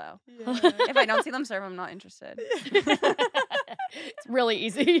like, hello. Yeah. If I don't see them surf, I'm not interested. It's really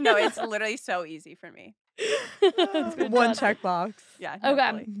easy. No, it's literally so easy for me. It's good One job. checkbox. Yeah. Okay.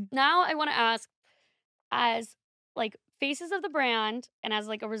 definitely. Now I want to ask, as like faces of the brand and as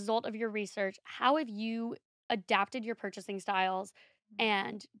like a result of your research, how have you adapted your purchasing styles?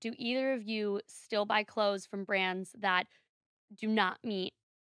 And do either of you still buy clothes from brands that do not meet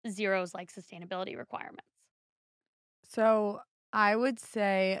Zero's like sustainability requirements? So I would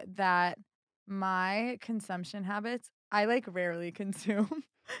say that my consumption habits, I like rarely consume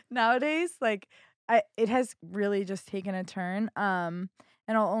nowadays. Like it has really just taken a turn.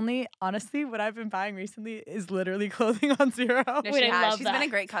 And I'll only honestly, what I've been buying recently is literally clothing on Zero. No, Wait, she I has. love She's been that. a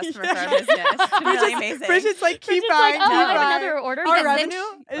great customer for our business. It's been really amazing. Bridget's like, keep Bridget's buying, like, oh, keep I have buying. another order. Our Because then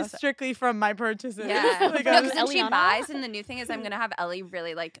revenue she- is strictly from my purchases. Yeah. Like, No, I'm because just- then she Eliana? buys, and the new thing is I'm gonna have Ellie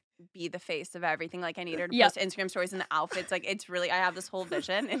really like be the face of everything. Like I need her to Yep. post Instagram stories and the outfits. Like it's really I have this whole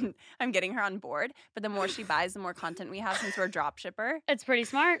vision, and I'm getting her on board. But the more she buys, the more content we have since we're a drop shipper. It's pretty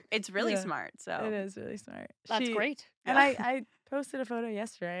smart. It's really Yeah. smart. So it is really smart. That's She- great. And Yeah. I posted a photo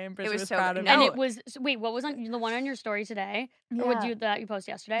yesterday, and Bridget was was so proud good. of No. And me. it was wait, what was on the one on your story today? Or would you that you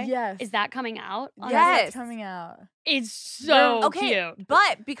posted yesterday? Yes. Is that coming out? on Yes, Yes. it's coming out. It's so okay, cute.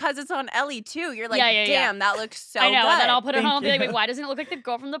 but because it's on Ellie too, you're like, Yeah, yeah, yeah. damn, that looks so I know, good. and then I'll put it Thank home and be like, you. wait, why doesn't it look like the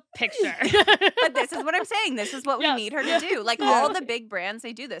girl from the picture? But this is what I'm saying. This is what we Yes. need her to Yeah. do. Like Yeah. all the big brands,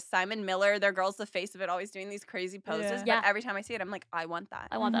 they do this. Simon Miller, their girl's the face of it, always doing these crazy poses. Yeah. But Yeah. every time I see it, I'm like, I want that.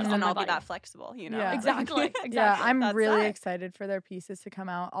 I want that Mhm. on Then my I'll body. be that flexible, you know? Yeah. Exactly. Exactly. Yeah, I'm That's really it. excited for their pieces to come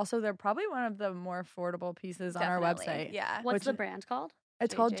out. Also, they're probably one of the more affordable pieces on our Definitely. website. Yeah. What's which the is- brand called?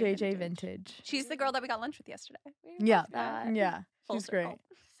 It's called JJ JJ Vintage. Vintage. She's the girl that we got lunch with yesterday. We Yeah. love that. Yeah, Full she's great. circle.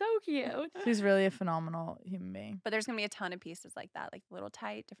 So cute. She's really a phenomenal human being. But there's gonna be a ton of pieces like that, like little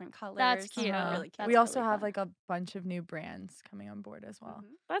tight, different colors. That's cute. Really cute. That's we also really have fun. like a bunch of new brands coming on board as well.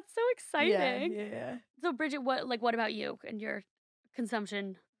 Mhm. That's so Yeah, exciting. yeah. So Bridget, what about you and your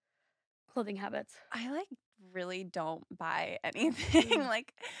consumption clothing habits? I like really don't buy anything.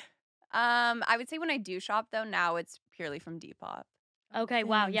 Like, I would say when I do shop though, now it's purely from Depop. Okay,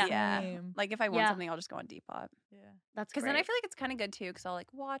 wow, Same, yeah. Yeah. same. Like if I want Yeah. something, I'll just go on Depop. Yeah. That's Because then I great. feel like it's kind of good too, because I'll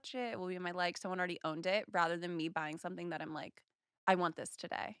like watch it. It will be in my like someone already owned it, rather than me buying something that I'm like, I want this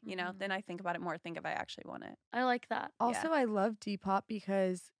today. You know, Mhm. then I think about it more. Think if I actually want it. I like that. Also, I love Depop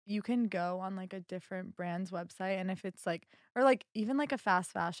because you can go on like a different brand's website, and if it's like, or like even like a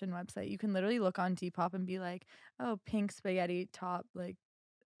fast fashion website, you can literally look on Depop and be like, oh, pink spaghetti top, like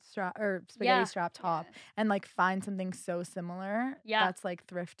strap or spaghetti Yeah. strap top, and like find something so similar Yeah. that's like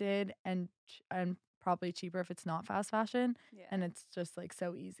thrifted and probably cheaper if it's not fast fashion, Yeah, and it's just like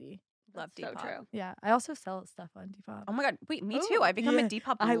so easy. love That's so Depop. true. Yeah, I also sell stuff on Depop. Oh my god, wait, me too. Oh, I become yeah. a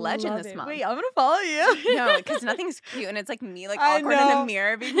Depop I legend love this it. month. Wait, I'm gonna follow you. No, because nothing's cute, and it's like me, like I awkward in know. a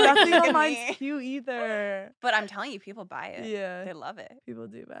mirror, being like, Nothing "Look on at mine's me." cute either. But I'm telling you, people buy it. Yeah, They love it. people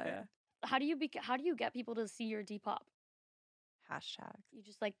do buy Yeah. it. How do you get people to see your Depop? Hashtag. You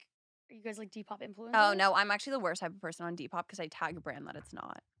just like are you guys like Depop influencers? Oh no, I'm actually the worst type of person on Depop because I tag a brand that it's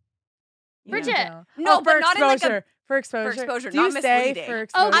not. You know? Bridget. No, Oh, but for not in, like, a- exposure. For exposure. exposure, Do not you say misleading. for Okay.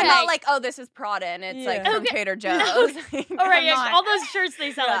 exposure? I'm not like, oh, this is Prada and it's like Yeah. from Okay. Trader No. Joe's. All right, I'm yeah, not. all those shirts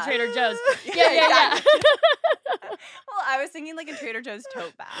they sell at Yeah. Trader Joe's. Yeah, Yeah, yeah, yeah. Well, I was thinking like a Trader Joe's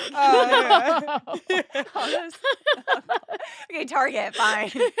tote bag. Oh, yeah. All those- okay, Target,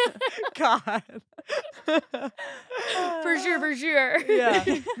 fine. God. For sure, for sure. Yeah.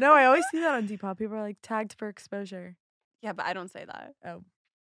 No, I always see that on Depop. People are like tagged for exposure. Yeah, but I don't say that. Oh,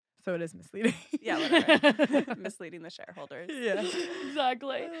 so it is misleading. Yeah, whatever. Misleading the shareholders. Yeah.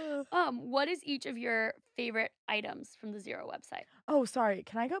 Exactly. What is each of your favorite items from the Zero website? Oh, sorry.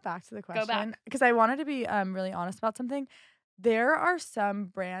 Can I go back to the question? back. Because I wanted to be really honest about something. there are some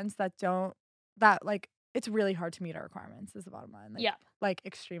brands that like it's really hard to meet our requirements is the bottom line. Like, Yeah. like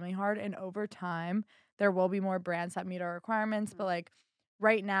extremely hard. And over time, there will be more brands that meet our requirements. But Mhm. like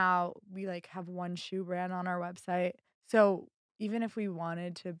right now, we like have one shoe brand on our website. So even if we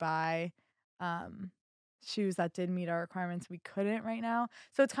wanted to buy shoes that did meet our requirements, we couldn't right now.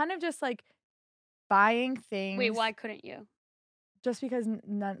 So it's kind of just like buying things. Wait, why couldn't you? Just because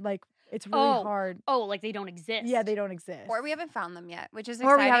none like it's really hard. Oh, like they don't exist. Yeah, they don't exist. Or we haven't found them yet, which is Or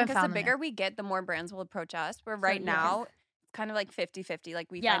we exciting haven't because the found them bigger yet. we get, the more brands will approach us. Where right yes. now, it's kind of like 50-50.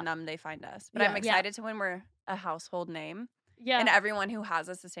 Like we Yeah. find them, they find us. But Yeah. I'm excited to when we're a household name. Yeah. And everyone who has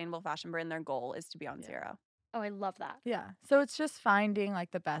a sustainable fashion brand, their goal is to be on zero. Oh, I love that. Yeah. So it's just finding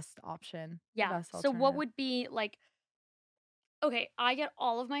like the best option. the Yeah. best So what alternative. would be like, okay, I get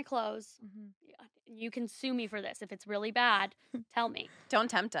all of my clothes. Mhm. You can sue me for this. If it's really bad, tell me. Don't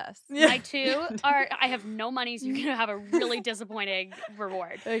tempt us. My two are, I have no money, so you're going to have a really disappointing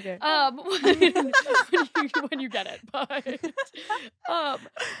reward. Okay. When you get it. But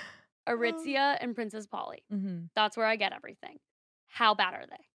Aritzia and Princess Polly. Mm-hmm. That's where I get everything. How bad are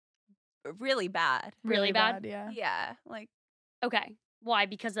they? Really bad. Really bad? Yeah. Yeah. Like, Okay. Why?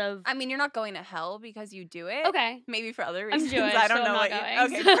 Because of. I mean, you're not going to hell because you do it. Okay. Maybe for other I'm reasons. Jewish, I don't so know I'm what not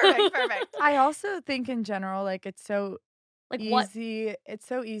you. going, Okay, so- perfect. I also think in general, like it's so Like what? easy. It's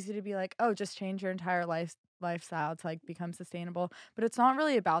so easy to be like, oh, just change your entire lifestyle to like become sustainable. But it's not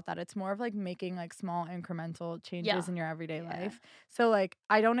really about that. It's more of like making like small incremental changes Yeah. in your everyday Yeah. life. So like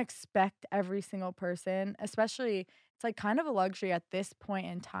I don't expect every single person, especially it's like kind of a luxury at this point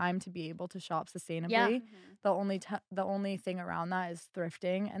in time to be able to shop sustainably. Mhm. The only thing around that is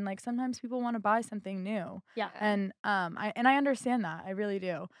thrifting, and like sometimes people want to buy something new. Yeah. And I understand that. I really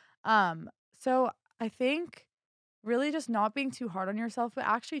do. So I think really just not being too hard on yourself, but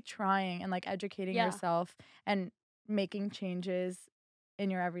actually trying and like educating Yeah. yourself and making changes in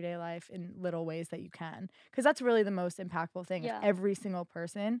your everyday life in little ways that you can. Because that's really the most impactful thing. Yeah. If every single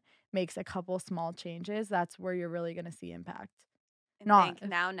person makes a couple small changes, that's where you're really gonna see impact. And Not- think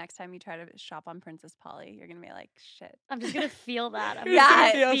now next time you try to shop on Princess Polly, you're gonna be like, shit. I'm just going to feel that. I'm Yeah, just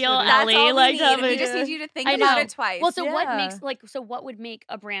going to feels feel shitty. That's Ellie. all we Like, need. having- We just need you to think I about know. it twice. Well, so what Yeah. makes what would make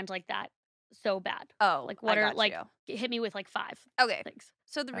a brand like that so bad? oh, Like what I are got like you. hit me with like 5 Okay. things.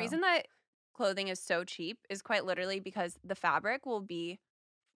 So the Oh. reason that clothing is so cheap is quite literally because the fabric will be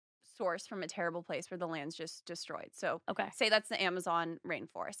sourced from a terrible place where the land's just destroyed. So Okay. say that's the Amazon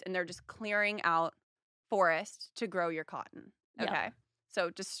rainforest and they're just clearing out forest to grow your cotton. Yeah. Okay. So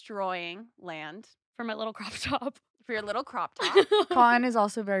destroying land For my little crop top. for your little crop top. Cotton is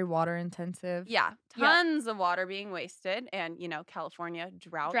also very water intensive. Yeah. Yeah. Tons of water being wasted. And, California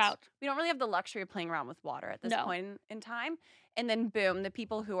drought. Drought. We don't really have the luxury of playing around with water at this No. point in time. And then, boom, the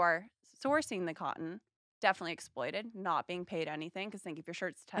people who are sourcing the cotton definitely exploited, not being paid anything. Because think if your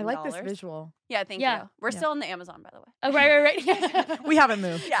shirt's $10. I like this visual. Yeah, thank Yeah. you. We're Yeah. still in the Amazon, by the way. Oh, right. We haven't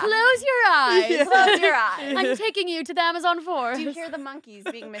moved. Yeah. Close your eyes. Yeah. Close your eyes. I'm taking you to the Amazon forest. Do you hear the monkeys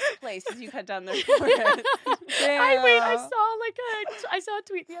being misplaced as you cut down their forest? Yeah. I saw a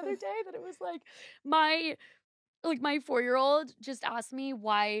tweet the other day that it was like my 4-year-old just asked me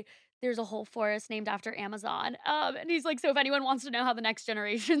why there's a whole forest named after Amazon. And he's like, so if anyone wants to know how the next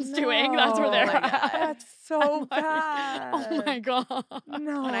generation's doing, that's where they're No. my at. God. That's so I'm like, bad. Oh my god.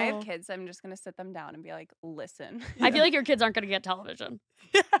 No. When I have kids, I'm just going to sit them down and be like, listen. I feel like your kids aren't gonna get television.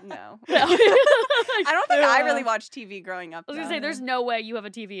 No. No. I don't think I really Yeah. watched TV growing up. I was gonna though. say, there's no way you have a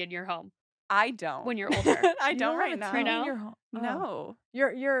TV in your home I don't. when you're older. I You don't have right a now. TV Right now? in your home? Oh. No.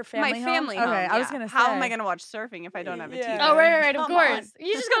 Your family My home? family home. Okay, I was yeah. gonna say. How am I gonna watch surfing if I don't have a Yeah. TV? Oh, right, of Come on. course.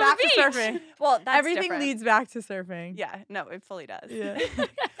 You just go to Back the to beach. surfing. Well, that's Everything different. leads back to surfing. Yeah, no, it fully does. Yeah.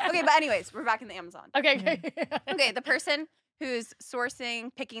 Okay, but anyways, we're back in the Amazon. Okay. Okay, the person who's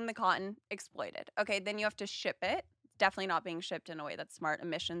sourcing, picking the cotton, exploited. Okay, then you have to ship it. Definitely not being shipped in a way that's smart.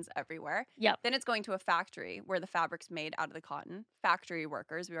 Emissions everywhere. Yep. Then it's going to a factory where the fabric's made out of the cotton. Factory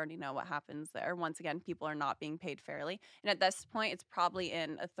workers, we already know what happens there. Once again, people are not being paid fairly. And at this point, it's probably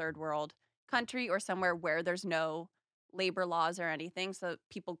in a third world country or somewhere where there's no labor laws or anything. So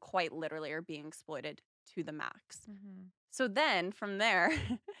people quite literally are being exploited to the max. Mhm. So then from there,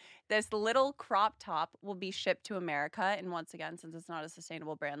 this little crop top will be shipped to America. And once again, since it's not a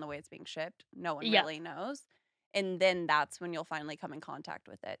sustainable brand, the way it's being shipped, no one Yeah. really knows. And then that's when you'll finally come in contact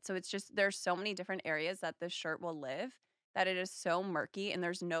with it. So it's just, there's so many different areas that this shirt will live that it is so murky. And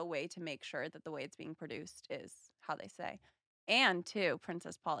there's no way to make sure that the way it's being produced is how they say. And too,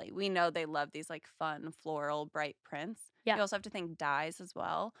 Princess Polly, we know they love these like fun, floral, bright prints. Yeah. You also have to think dyes as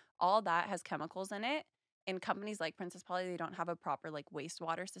well. All that has chemicals in it. And companies like Princess Polly, they don't have a proper like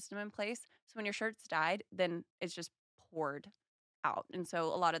wastewater system in place. So when your shirt's dyed, then it's just poured out. And so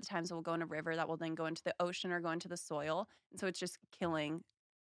a lot of the times it will go in a river that will then go into the ocean or go into the soil. And so it's just killing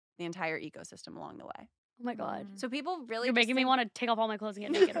the entire ecosystem along the way. Oh my God. Mm. So people really You're just making me think- want to take off all my clothes and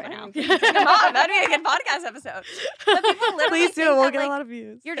get naked right now. Come on, that'd be a good podcast episode. But people literally Please do think it. We'll that, get like, a lot of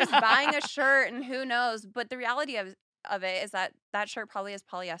views. you're just buying a shirt and who knows. But the reality of it is that that shirt probably has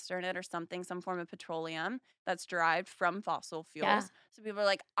polyester in it or something, some form of petroleum that's derived from fossil fuels. Yeah. So people are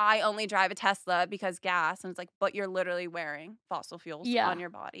like, I only drive a Tesla because gas. And it's like, but you're literally wearing fossil fuels Yeah. on your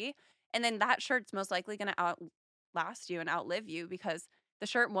body. And then that shirt's most likely going to outlast you and outlive you because the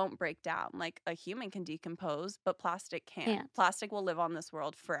shirt won't break down. Like a human can decompose, but plastic can't. Can't. Plastic will live on this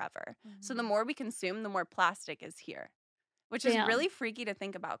world forever. So Mm-hmm. the more we consume, the more plastic is here, which is Damn. really freaky to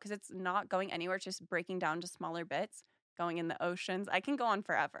think about because it's not going anywhere. It's just breaking down to smaller bits, going in the oceans. I can go on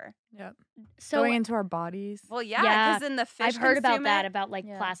forever. Yep. So Going into our bodies. Well, yeah, Yeah, because then the fish I've heard about consume that, it. about like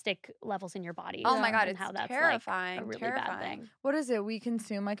Yeah. plastic levels in your body. Oh my God, and it's how that's terrifying. like a really terrifying. bad thing. What is it? We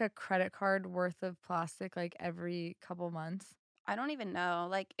consume like a credit card worth of plastic like every couple months. I don't even know.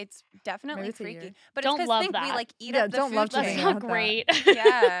 Like, it's definitely it's a year. freaky. But Don't it's love because we that. like eat Yeah, up the don't food love That's Hang chain. out not with that. great.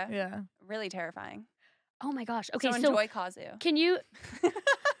 Yeah, Yeah. really terrifying. Oh my gosh. Okay, so so enjoy Kazu. can you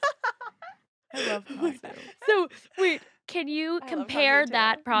I love Oh my Kazu. God. so wait, can you I love compare Kazu too.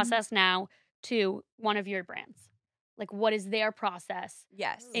 that process now to one of your brands? Like what is their process?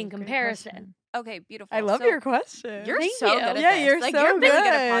 Yes. In Great comparison. question. Okay, beautiful. I love So your question. You're Thank so you. good at Yeah, this. you're like, so you're really good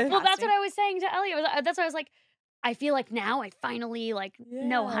at good. podcasting. Well, that's what I was saying to Ellie. That's why I was like, I feel like now I finally like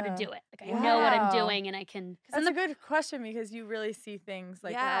know how to Yeah. do it. Like I know what I'm Wow. doing and I can. That's a good question because you really see things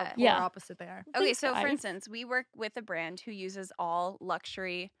like Yeah. how polar Yeah. opposite they are. Okay, Thanks, so for guys. instance, we work with a brand who uses all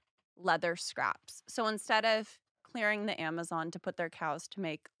luxury leather scraps. So instead of clearing the Amazon to put their cows to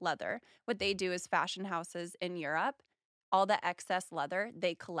make leather, what they do is fashion houses in Europe, all the excess leather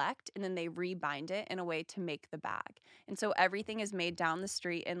they collect and then they rebind it in a way to make the bag. And so everything is made down the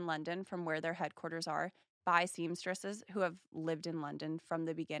street in London from where their headquarters are by seamstresses who have lived in London from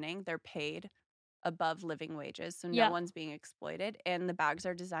the beginning. They're paid above living wages, so Yeah. no one's being exploited. And the bags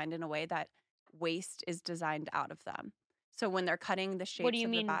are designed in a way that waste is designed out of them. So when they're cutting the shapes What do you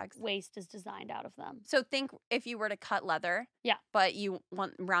of mean the bags. waste is designed out of them? So think if you were to cut leather, Yeah. but you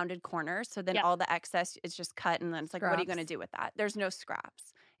want rounded corners, so then Yeah. all the excess is just cut, and then it's like, what are you going to Scraps. do with that? There's no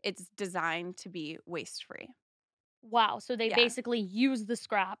scraps. It's designed to be waste free. Wow. So they Yeah. basically use the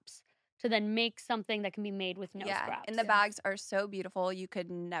scraps to then make something that can be made with no scraps. and the Yeah. bags are so beautiful. You could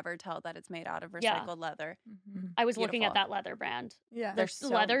never tell that it's made out of Yeah. recycled leather. Mm-hmm. I was looking at Beautiful. that leather brand. Yeah. They're The so-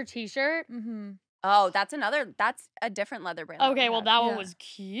 leather T-shirt. Mm-hmm. Oh, that's a different leather brand. that we Okay, well have. that one Yeah. was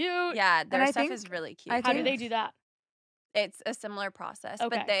cute. Yeah, their I stuff think- is really cute. I How do think- they do that? It's a similar process,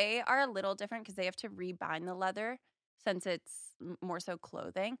 Okay. but they are a little different because they have to rebind the leather since it's more so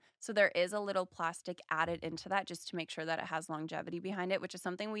clothing. So there is a little plastic added into that just to make sure that it has longevity behind it, which is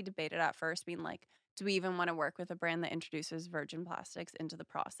something we debated at first, being like, do we even want to work with a brand that introduces virgin plastics into the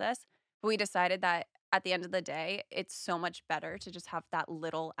process? But we decided that at the end of the day, it's so much better to just have that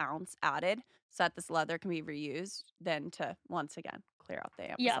little ounce added so that this leather can be reused than to, once again, clear out the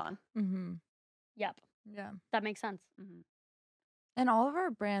Yep. Amazon. Mm-hmm. Yep, Yeah. that makes sense. Mhm. And all of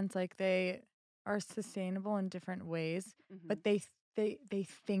our brands, like they are sustainable in different ways, Mhm. but they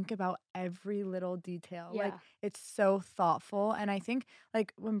think about every little detail. Like Yeah. it's so thoughtful. And I think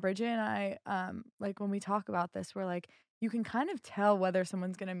like when Bridget and I like when we talk about this, we're like, you can kind of tell whether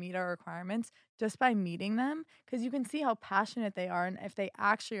someone's gonna meet our requirements just by meeting them because you can see how passionate they are and if they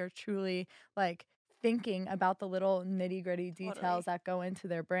actually are truly like thinking about the little nitty-gritty Totally. details that go into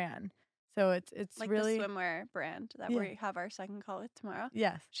their brand. So it's like really the swimwear brand that Yeah. we have our second call with tomorrow.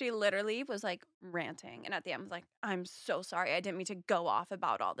 yes. She literally was like ranting, and at the end was like, "I'm so sorry, I didn't mean to go off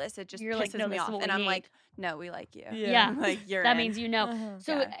about all this. It just You're pisses like, "No, me this is off." what And we I'm need. like, "No, we like you. Yeah. like you're That in." means you know. Uh-huh.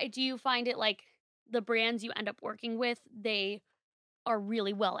 So Yeah. do you find it like the brands you end up working with, they are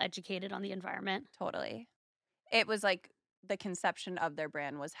really well educated on the environment? Totally. It was like the conception of their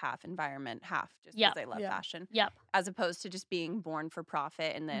brand was half environment, half just Yep. because they love Yeah. fashion, Yep. as opposed to just being born for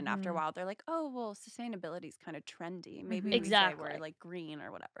profit. And then after a Mhm. while, they're like, "Oh, well, sustainability is kind of trendy. Maybe Mhm. we say Exactly. we're like green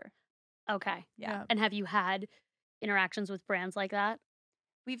or whatever." Okay. Yeah. And have you had interactions with brands like that?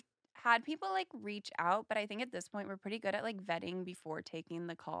 We've had people like reach out, but I think at this point we're pretty good at like vetting before taking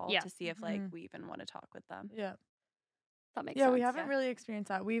the call Yeah. to see if like Mhm. we even want to talk with them. Yeah. That makes Yeah, sense. we haven't yeah. really experienced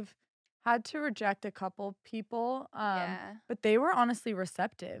that. We've had to reject a couple people, Yeah. but they were honestly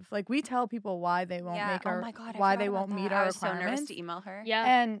receptive. Like we tell people why they won't Yeah. make Oh our my God, I why forgot they about won't meet that. our I was so nervous requirements, to email her. Yeah.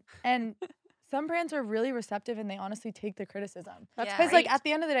 and some brands are really receptive and they honestly take the criticism. That's Yeah. Because like great. at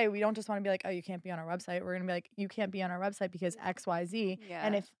the end of the day, we don't just want to be like, oh, you can't be on our website. We're gonna be like, you can't be on our website because X, Y, Z. Yeah.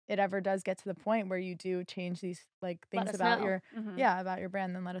 And if it ever does get to the point where you do change these like Let things us about know. your Mhm. about your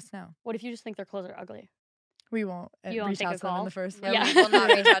brand, then let us know. What if you just think their clothes are ugly? We won't You won't reach take out a to them in call? the first Yeah, place. Yeah. we will not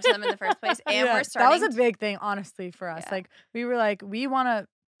reach out to them in the first place. And Yeah, we're starting. that was a big thing, honestly, for us. Yeah. Like we were like, we want a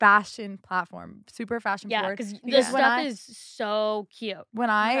fashion platform, super fashion Yeah, forward. because the Because when stuff I- is so cute. When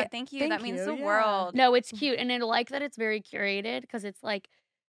Oh my I God, thank you. That means the yeah. world. No, it's cute. And I like that it's very curated because it's like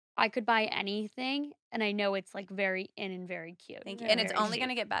I could buy anything and I know it's like very in and very cute. Thank you. Yeah. And it's Very only chic. going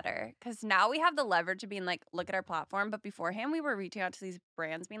to get better because now we have the leverage of being like, look at our platform. But beforehand, we were reaching out to these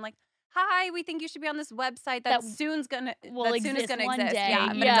brands being like, hi, we think you should be on this website that That soon's gonna will that soon is exist gonna one exist. day. Yeah,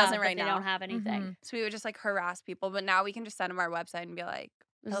 but Yeah, it doesn't but right they now. don't have anything. Mhm. So we would just like harass people, but now we can just send them our website and be like,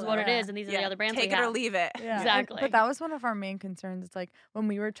 This is hello. what it Yeah. is, and these are Yeah, the other brands take we it or have. leave it. Yeah, and- Exactly. but that was one of our main concerns. It's like when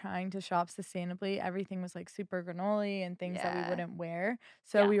we were trying to shop sustainably, everything was like super granola and things that we Yeah. wouldn't wear.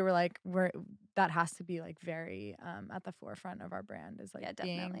 So Yeah. we were like, that has to be like very at the forefront of our brand is like Yeah,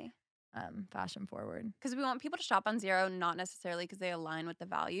 being definitely. fashion forward. Because we want people to shop on Zero, not necessarily because they align with the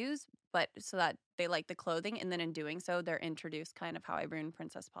values, but so that they like the clothing, and then in doing so, they're introduced kind of how I ruined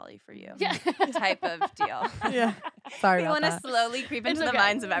Princess Polly for you Yeah. type of deal. Yeah. Sorry We about want to that. slowly creep It's into the okay.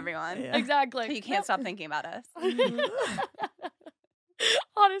 minds of everyone. Yeah. Exactly. So you can't stop thinking about us.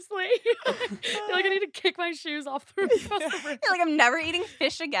 Honestly. I feel like I need to kick my shoes off the across the room. You're like, I'm never eating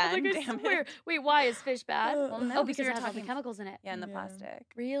fish again. Like, I Damn swear. it. Wait, why is fish bad? Well, no, Oh, because because we it were has all the talking- chemicals in it. Yeah, in the Yeah. plastic.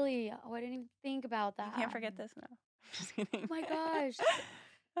 Really? Oh, I didn't even think about that. You can't forget this now. Just kidding. Oh my gosh.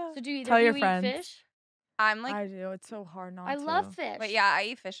 So do either Tell of your you friends. eat fish? I'm like, I do. It's so hard not I to. love fish. but yeah, I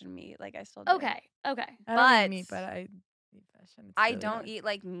eat fish and meat. Like I still do. Okay. Okay. I don't eat but- meat, but I eat fish. And it's I really don't hard. eat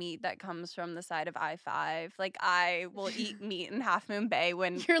like meat that comes from the side of I-5. Like I will eat meat in Half Moon Bay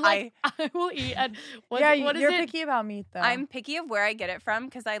when You're like, I will eat at what is you're it? picky about meat though. I'm picky of where I get it from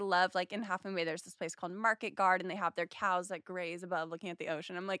because I love like in Half Moon Bay there's this place called Market Guard and they have their cows that graze above looking at the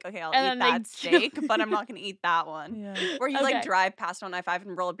ocean. I'm like, okay, I'll And eat then that they kill steak, but I'm not gonna eat that one. Yeah. Where you Okay. like drive past on I-5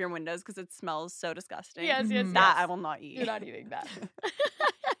 and roll up your windows because it smells so disgusting. Yes, yes, Mhm. That yes. I will not eat. You're not eating that.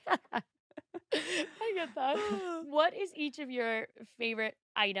 I get that. What is each of your favorite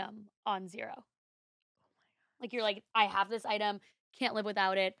item on Zero? Like you're like, I have this item, can't live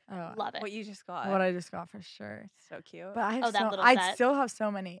without it, Oh, love it. What you just got. what I just got for sure. So cute. But I have Oh, that so little I set? still have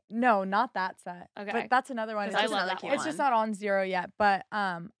so many. No, not that set. Okay. But that's another one. 'Cause It's I just, love another that cute one. it's just not on Zero yet. But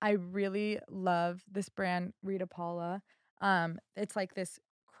I really love this brand Rita Paula. It's like this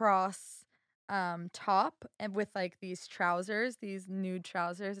cross top and with like these trousers, these nude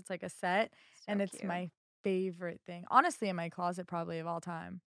trousers. It's like a set. So and it's cute. my favorite thing. Honestly, in my closet probably of all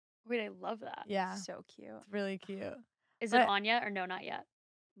time. Wait, I love that. Yeah. So cute. It's really cute. Is it But- on yet or no, not yet?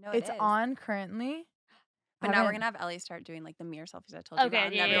 No, It's it is. on currently. But now we're Haven't- gonna have Ellie start doing like the mirror selfies I told you Okay, about.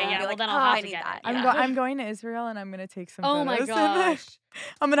 and yeah, yeah, everyone will yeah. be Well, like, then oh, I'll have I to need get that. it. I'm, Yeah. I'm going to Israel and I'm gonna take some Oh my photos. gosh.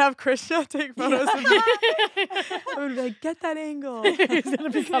 I'm gonna have Krisha take photos of me. I'm gonna be like, get that angle. He's gonna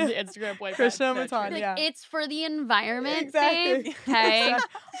become the Instagram boyfriend. Krisha So Matan, true. yeah. It's for the environment, Exactly. babe. Okay.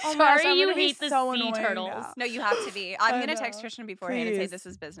 Oh my gosh, Sorry I'm you gonna be hate the so sea annoying turtles. now. No, you have to be. I'm I gonna text know. Christian beforehand and say Please. this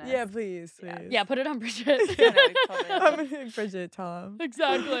is business. Yeah, please, Yeah. please. Yeah, put it on Bridget. Yeah, no, totally. I'm gonna Bridget, tell him.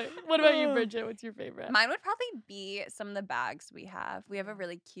 Exactly. What about you, Oh. Bridget? What's your favorite? Mine would probably be some of the bags we have. We have a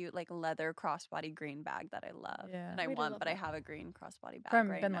really cute like leather crossbody green bag that I love. Yeah. And I Wait, I want, love but I that. have a green crossbody bag From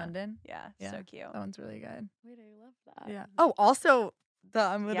right Ben now. London. Yeah, Yeah. so cute. That one's really good. Wait, I love that. Yeah. Oh, also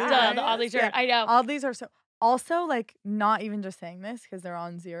I'm literally Yeah. wearing The Oddly this. shirt. Yeah. I know. Oddlies are so. Also, like, not even just saying this because they're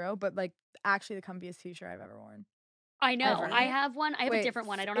on Zero, but like actually the comfiest t-shirt I've ever worn. I know. Ever. I have one. I have a Wait, different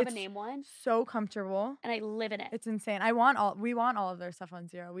one. I don't have a it's name one, So comfortable. and I live in it. It's insane. We want all of their stuff on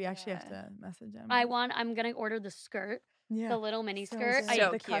Zero. We actually have Yeah. to message them. I'm gonna order the skirt, yeah. the little mini So skirt. good.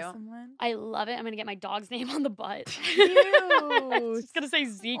 So the cute. custom one. I love it. I'm gonna get my dog's name on the butt. Cute. It's just gonna say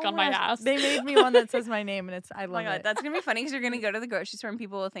Zeke Oh on my gosh, ass. They made me one that says my name, and I Oh love my god, it. that's gonna be funny because you're gonna go to the grocery store and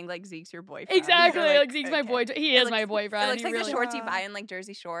people will think like Zeke's your boyfriend. Exactly. You're Like, Zeke's my okay. boy. He It is my looks- boyfriend. It looks He like really the shorts you is. buy in like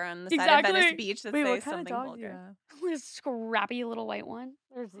Jersey Shore on the side of Venice Exactly. Beach that Wait, say what kind of something dog do you vulgar. have? This scrappy little white one.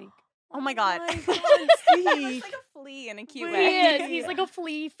 There's Zeke. Oh my god. my He God, looks Zeke. like a flea in a cute Flea. way. He is. He's like a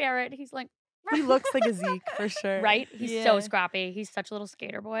flea ferret. He's like, He looks like a Zeke for sure. right? He's so Yeah. scrappy. He's such a little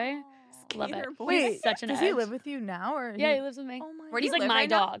skater boy. Love it. Skater boy. Wait, such an does he edge. live with you now or? Yeah, he lives with me. Oh my. Where do He's you like live my right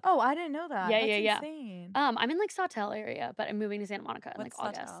now? dog. Oh, I didn't know that. Yeah, That's yeah, yeah. insane. I'm in like Sawtell area, but I'm moving to Santa Monica in What's like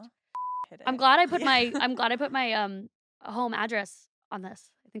August. Sawtell? Hit I'm it. glad I put my home address on this.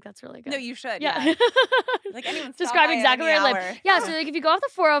 think that's really good. No, you should. yeah. Yeah. Like anyone stop Describe by at exactly any where I live. hour. Yeah, so like if you go off the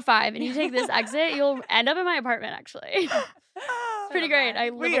 405 and you take this exit, you'll end up in my apartment actually. It's pretty great. I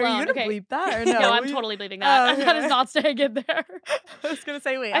live Wait, are alone. you gonna okay. bleep that or no? No, I'm totally bleeping that. Oh, That is okay. not staying in there. I was gonna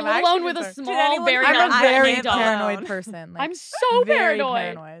say, wait, I I'm live actually alone with a concerned. small, anyone very find I'm out a I very live paranoid alone? person. Like, I'm so very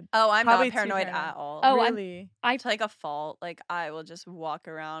paranoid. Oh, I'm Probably not too paranoid paranoid. at all. Oh, really? To like a fault, like I will just walk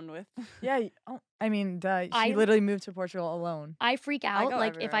around with. Yeah. I mean, duh. She I- literally moved to Portugal alone. I freak out go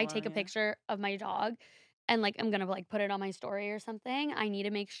like if everywhere I take a alone, yeah. picture of my dog and like I'm gonna like put it on my story or something. I need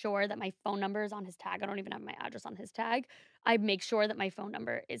to make sure that my phone number is on his tag. I don't even have my address on his tag. I make sure that my phone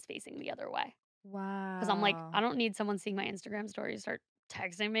number is facing the other way Wow. because I'm like I don't need someone seeing my Instagram story to start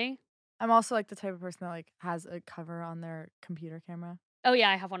texting me. I'm also like the type of person that like has a cover on their computer camera. Oh yeah,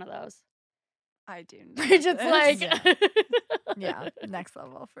 I have one of those. I do. Bridget's this. like, Yeah, next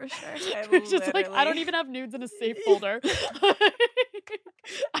level for sure. I Bridget's like, I don't literally- even have nudes in a safe folder.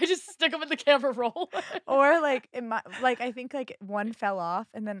 I just stick them in the camera roll. Or like I think like one fell off,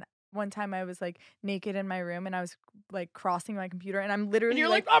 and then one time I was like naked in my room and I was like crossing my computer, and I'm literally and you're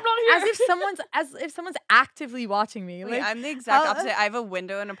like, like, I'm not here. as if someone's actively watching me. Wait, Like, I'm the exact I'll- opposite. I have a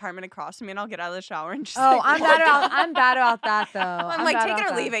window in an apartment across from me, and I'll get out of the shower and just. oh, like, I'm walk bad about that though. I'm like, take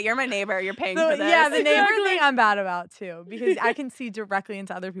it or leave it. You're my neighbor. You're paying for this. Yeah, the neighbor Exactly. thing I'm bad about too, because I can see directly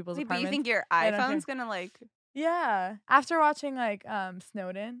into other people's Wait, but you apartments. think your I don't care. iPhone's gonna like? Yeah. After watching like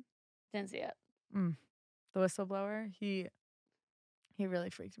Snowden, Didn't see it. the whistleblower, he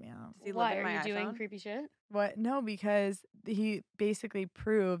really freaked me out. Does he live Why in are my you doing iPhone? creepy shit? What? No, because he basically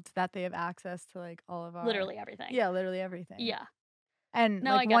proved that they have access to like all of our Literally everything. Yeah, literally everything. Yeah. And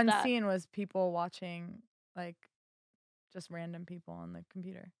No, I like get one that. scene was people watching like just random people on the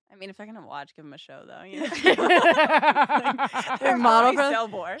computer. I mean, if they're gonna watch, give them a show though. You know? They're model probably for- so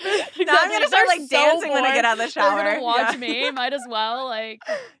bored. Exactly. Now I'm gonna They're start like so dancing when I bored. get out of the shower. They're gonna watch Yeah. me. Might as well like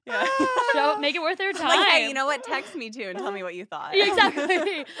Yeah. make it worth their time. Like, hey, you know what? Text me too and tell me what you thought. Yeah,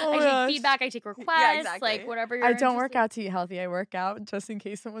 exactly. Oh I my take gosh. feedback. I take requests. exactly. Like whatever. You're I don't work interested- out to eat healthy. I work out just in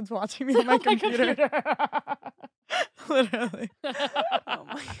case someone's watching me on my computer. Literally. Oh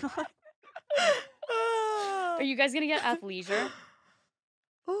my god. Are you guys gonna get athleisure?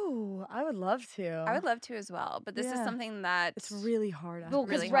 Ooh, I would love to. I would love to as well, but this is Yeah. something that It's really hard. Well,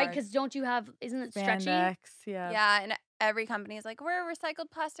 because really right, hard. because don't you have? Isn't it stretchy? Spandex, yeah. yeah, and every company is like, we're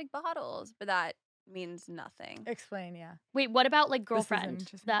recycled plastic bottles, but that means nothing. Explain, yeah. Wait, what about like is an girlfriend?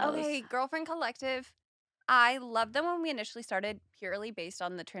 interesting That was- Okay, Girlfriend Collective. I loved them when we initially started purely based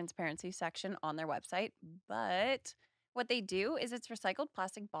on the transparency section on their website. But what they do is it's recycled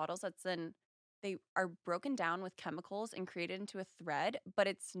plastic bottles that's then they are broken down with chemicals and created into a thread, but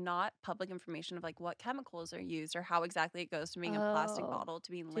it's not public information of like what chemicals are used or how exactly it goes from being a plastic Oh, bottle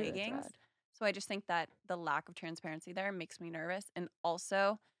to being to the leggings. thread. So I just think that the lack of transparency there makes me nervous. And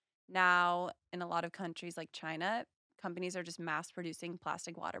also now in a lot of countries like China, companies are just mass producing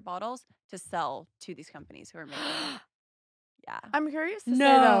plastic water bottles to sell to these companies who are making. Yeah. I'm curious to say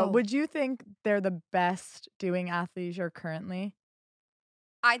though, No. would you think they're the best doing athleisure currently?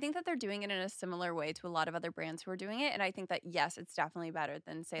 I think that they're doing it in a similar way to a lot of other brands who are doing it. And I think that, yes, it's definitely better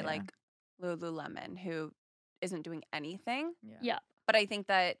than, say, Yeah. like Lululemon, who isn't doing anything. Yeah. But I think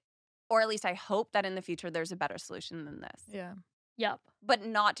that, or at least I hope that in the future there's a better solution than this. Yeah. Yep. But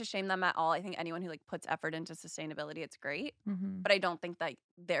not to shame them at all. I think anyone who like puts effort into sustainability, it's great. Mm-hmm. But I don't think that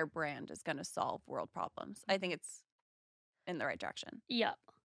their brand is going to solve world problems. I think it's in the right direction. Yep.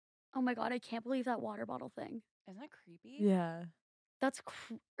 Oh my god, I can't believe that water bottle thing. Isn't that creepy? Yeah. That's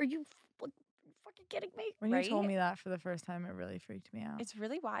are you like, fucking kidding me? When you told Right? me that for the first time, it really freaked me out. It's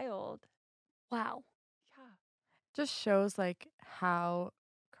really wild. Wow. Yeah. Just shows like how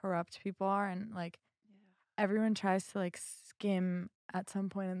corrupt people are, and like everyone tries to like skim at some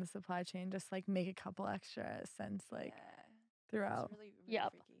point in the supply chain, just like make a couple extra cents like throughout. It's really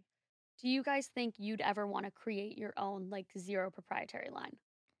Yep. freaky. Do you guys think you'd ever want to create your own like zero proprietary line?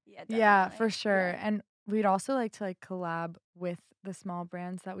 Yeah, Yeah, definitely. for sure. Yeah. And we'd also like to like collab with the small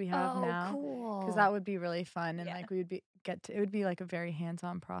brands that we have now, cool. because that would be really fun, and Yeah. like we would be it would be like a very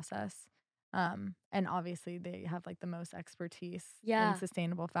hands-on process. And obviously they have like the most expertise Yeah. in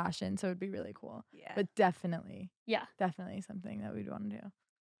sustainable fashion, so it'd be really cool. Yeah. But definitely Yeah. something that we'd want to do.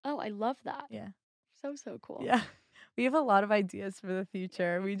 Oh, I love that. Yeah. So cool. Yeah. We have a lot of ideas for the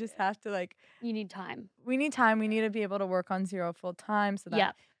future. We just have to like You need time. we need time. We need to be able to work on zero full time so that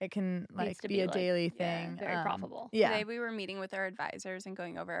Yep. it can like to be be, a like, daily yeah, thing. very profitable. Yeah. Today we were meeting with our advisors and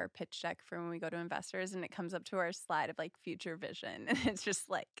going over our pitch deck for when we go to investors, and it comes up to our slide of like future vision, and it's just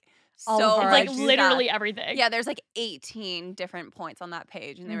like All so of our much Like ideas. literally stuff. everything. Yeah, there's like 18 different points on that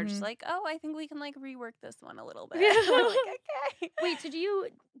page, and they were just like, "Oh, I think we can like rework this one a little bit." Yeah. We're like, "Okay." Wait, so do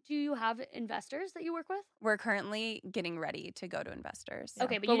you have investors that you work with? We're currently getting ready to go to investors.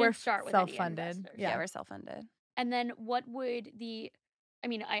 Okay, but But you we're didn't start with any self-funded. investors. Yeah, Yeah. we're self-funded. And then what would I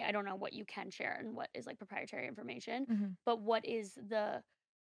mean, I don't know what you can share and what is like proprietary information, Mhm. but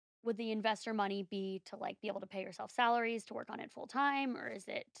would the investor money be to like be able to pay yourself salaries to work on it full time, or is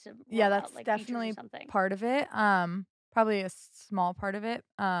it to Yeah, roll out, that's like features or definitely something? part of it. Probably a small part of it.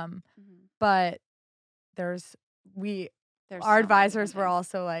 Mhm. But there's we There's our so many different advisors were things.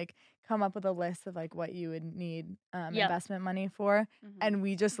 also like come up with a list of like what you would need Yep. investment money for, Mhm. and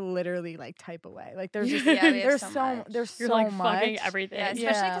we just literally like type away. Like there's just Yeah, we have there's so so much. there's You're so like much. fucking everything. Yeah, especially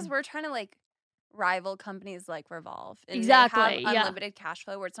Yeah. because we're trying to like rival companies like Revolve. And Exactly, They have yeah. unlimited cash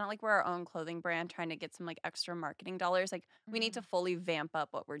flow where it's not like we're our own clothing brand trying to get some like extra marketing dollars. Like we need to fully vamp up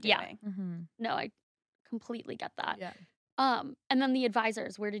what we're Yeah. doing. Mm-hmm. No, I completely get that. Yeah, And then the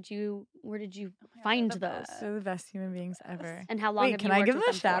advisors, where did you Oh my God, find they're the those? best. they're the best human beings ever. And how long Wait, have can you I worked give with them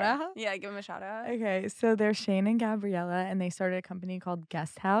a them shout for? out? Yeah, give them a shout out. Okay, so they're Shane and Gabriella, and they started a company called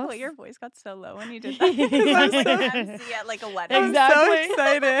Guest House. Oh, your voice got so low when you did that. I'm so MC at like a wedding. I'm Exactly. so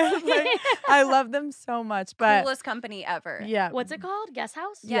excited. Like, I love them so much. But Coolest company ever. yeah, What's it called? Guest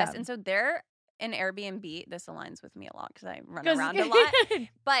house? Yes, Yeah. and so they're an Airbnb. This aligns with me a lot because I run 'Cause- around a lot.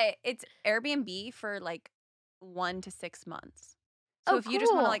 But it's Airbnb for like 1 to 6 months. So Oh, if you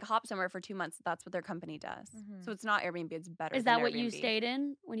just want to cool. like hop somewhere for 2 months, that's what their company does. Mhm. So it's not Airbnb; it's better. Is than that what you Airbnb. stayed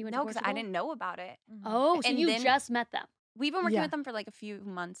in when you went No, to because Portugal? I didn't know about it. Oh, so And you then- just met them. We've been working Yeah. with them for like a few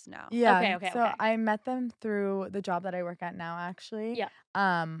months now. Yeah. Okay, So okay. I met them through the job that I work at now, actually. Yeah.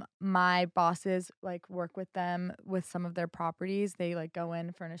 My bosses like work with them with some of their properties. They like go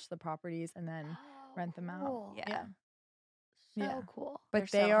in, furnish the properties, and then rent them out. Cool. Yeah. So Yeah. cool. But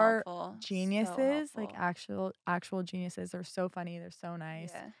They're they so are helpful, so geniuses, like helpful. actual geniuses. They're so funny. They're so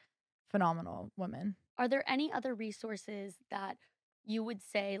nice. Yeah. Phenomenal women. Are there any other resources that you would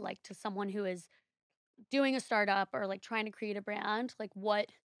say, like, to someone who is doing a startup or like trying to create a brand? Like, what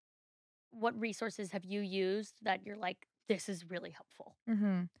resources have you used that you're like, this is really helpful?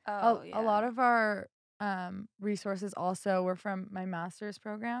 Mm-hmm. Oh, A lot of our resources also were from my master's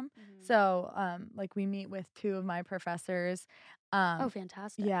program. Mhm. So like we meet with two of my professors. Oh,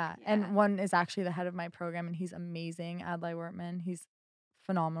 fantastic. Yeah, Yeah. and one is actually the head of my program, and he's amazing. Adlai Wortman, he's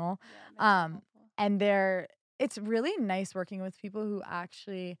phenomenal. Yeah, they're so helpful. And it's really nice working with people who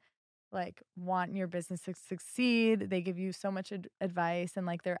actually like want your business to succeed. They give you so much advice, and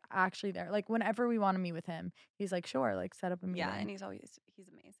like they're actually there. Like whenever we want to meet with him, he's like, sure, like set up a meeting. Yeah, and he's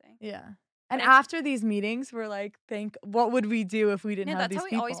amazing. Yeah. And But I- after these meetings, we're like, what would we do if we didn't Yeah, have that's these how we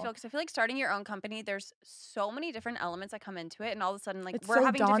people? always feel because I feel like starting your own company, there's so many different elements that come into it, and all of a sudden, like It's we're so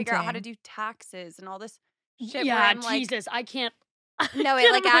having to figure out how to daunting. do taxes and all this shit. where Yeah, I'm like, Jesus, I can't. no, it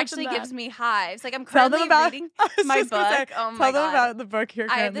can't like imagine actually that. gives me hives. Like I'm Tell currently them about reading I was my just gonna say, book. Oh Tell my them god, about the book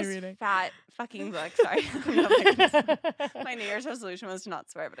you're I have currently this reading. fat fucking book. Sorry, Oh my goodness. My New Year's resolution was to not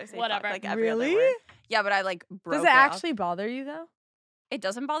swear, but I say Whatever. fuck like every other Really? word. Yeah, but I like broke Does it off. actually bother you though? It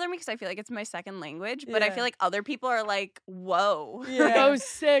doesn't bother me because I feel like it's my second language, but I Yeah. feel like other people are like, whoa. Yeah. Like, oh,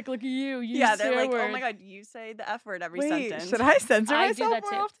 sick. Look at you. You Yeah, they're swear like, oh words. my god, you say the F word every Wait, sentence. should I censor I do myself that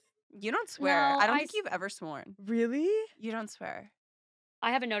more too. often? You don't swear. No, I don't I think you've ever sworn. Really? You don't swear.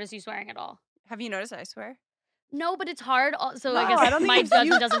 I haven't noticed you swearing at all. Have you noticed I swear? No, but it's hard. So No, I guess don't my think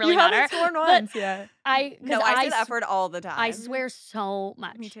judgment doesn't really you matter. haven't sworn but once yet. I No, I say the s- F word all the time. I swear so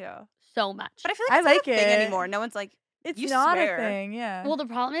much. Me too. So much. But I feel I like it's like not a thing it. anymore. No one's like, It's you not swear. a thing, yeah. Well, the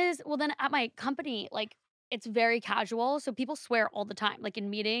problem is, then at my company, like, it's very casual. So people swear all the time. Like in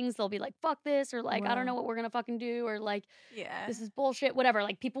meetings, they'll be like, fuck this, or like, I don't Wow. know what we're going to fucking do, or like, yeah. this is bullshit, whatever.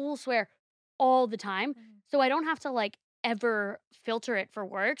 Like people will swear all the time. So I don't have to like ever filter it for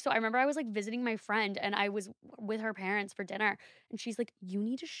work. So I remember I was like visiting my friend and I was with her parents for dinner and she's like, you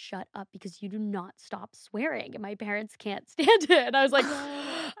need to shut up because you do not stop swearing and my parents can't stand it. And I was like,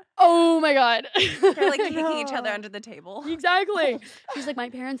 oh my God. They're like kicking each other No. under the table. Exactly. She's like, my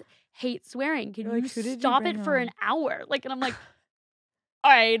parents hate swearing. Can You're you like, "Who did you stop bring it for an home?" hour? Like, and I'm like,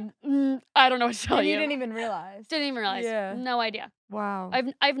 all right, I don't know what to tell And you. you didn't even realize. Didn't even realize. Yeah. No idea. Wow.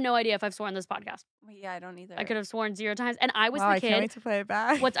 I have no idea if I've sworn this podcast. Well, yeah, I don't either. I could have sworn 0 times. And I was wow, the I can't kid. wait to play it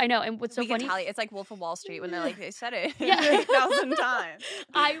back. I know, and what's so we can funny? tally. It's like Wolf of Wall Street when they're like, they said it Yeah. 8,000 times.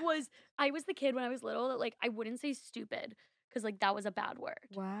 I was the kid when I was little that like I wouldn't say stupid because like that was a bad word.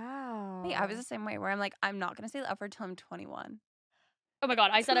 Wow. Hey, I was the same way where I'm like, I'm not going to say the F word till I'm 21. Oh my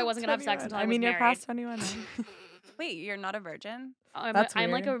God, I said I wasn't gonna have sex 21. until I I was mean, you're married. past 21 now. Wait, you're not a virgin? That's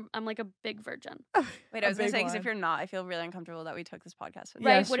I'm like weird. a big virgin. Wait, A I was gonna big say because if one. you're not, I feel really uncomfortable that we took this podcast with Yeah,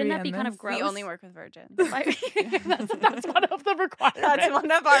 Right? should Wouldn't we that be end kind of this? gross? We only work with virgins. that's one of the requirements. That's one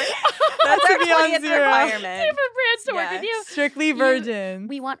of our. That's That's our to be on 20th zero. requirement. For brands to work with Yes. you. Strictly virgin.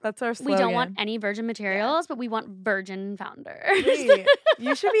 We want. That's our We slogan. don't want any virgin materials, but we want virgin founders. Wait,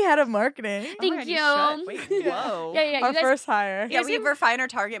 you should be head of marketing. Oh my Thank God, you. should. Wait, whoa. Yeah. Our You guys first hire. Yeah, guys we can refine our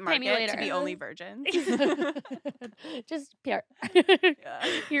target pay me market to later. be only virgins. just PR. Yeah.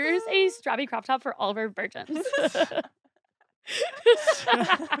 Here's a strappy crop top for all of our virgins.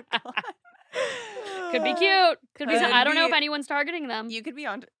 Could be cute. Could be. Could I don't know if be. anyone's targeting them. You could be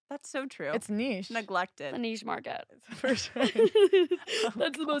on. That's so true. It's niche. neglected. A niche market. For sure.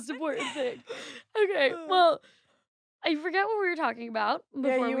 That's the most important thing. Okay, well, I forget what we were talking about. Yeah,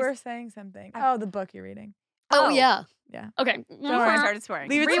 before you we were saying something. Oh, the book you're reading. Oh, Oh. yeah. Yeah. Okay. Before I worry. started swearing.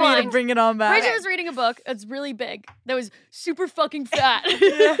 Leave it to me to Rewind. bring it on back. Bridget was reading a book that's really big. That was super fucking fat.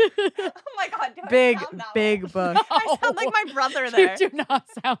 Oh my God. do I Big, sound that big way? book. I sound like my brother You there. do not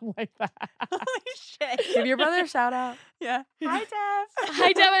sound like that. Holy shit. Give your brother a shout out. Yeah. Hi, Dev.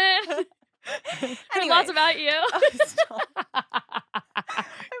 Hi, Devin. Anyway. Lots about you. Oh, stop.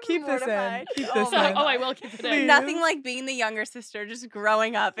 Keep this in. mortified. Keep Oh this my in. Oh, I will keep it in. Please. Nothing like being the younger sister, just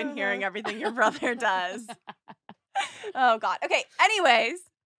growing up and hearing everything your brother does. Oh, God. Okay. Anyways,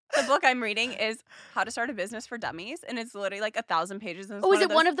 the book I'm reading is How to Start a Business for Dummies, and it's literally like 1,000 pages. And it's Oh, is it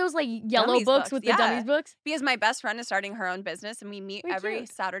those- one of those like yellow dummies books books, with yeah. the dummies books? Because my best friend is starting her own business, and we meet Very every cute.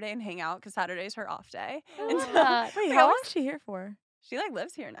 Saturday and hang out because Saturday is her off day. I And love so- that. Wait, We how always- long is she here for? She like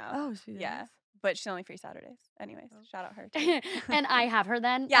lives here now. Oh, she does. Yeah. But she's only free Saturdays. Anyways, shout out her. Too. And I have her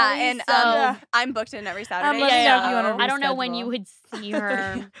then. Yeah, Ellie, and so Yeah. I'm booked in every Saturday. let me know if you so- wanna I don't know when you reschedule. would see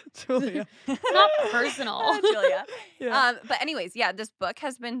her. Julia. Not personal. Julia. Yeah. But anyways, yeah, this book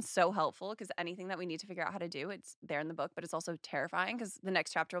has been so helpful because anything that we need to figure out how to do, it's there in the book, but it's also terrifying because the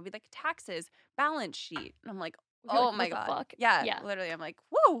next chapter will be like taxes, balance sheet. And I'm like, You're oh like, my what the God. fuck? Yeah, Yeah. literally, I'm like,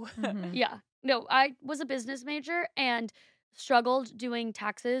 whoa. Mhm. Yeah. No, I was a business major and struggled doing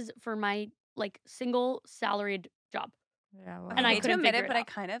taxes for my like single salaried job. Yeah. Well, And I hate to couldn't admit figure it, it but I out.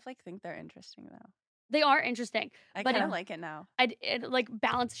 kind of like think they're interesting though. They are interesting. I But kind of it- like it now. Like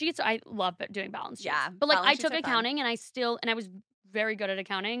balance sheets. I love doing balance sheets. Yeah, But like balance I sheets took are fun. accounting and I was very good at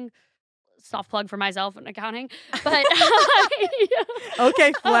accounting. Soft plug for myself in accounting. But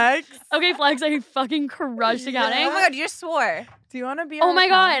okay, flex. okay, flex. I fucking crushed accounting. Oh my God, you just swore. Do you want to be? Oh our my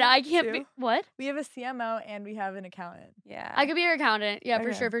God, accountant, I can't be too? what? We have a CMO and we have an accountant. Yeah. I could be your accountant. Yeah, for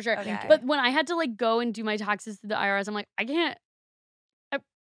Okay. sure, for sure. Okay. But when I had to like go and do my taxes to the IRS, I'm like, I can't.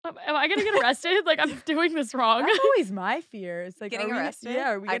 Am I gonna get arrested? Like I'm doing this wrong. That's always my fear. It's like Getting are we, arrested?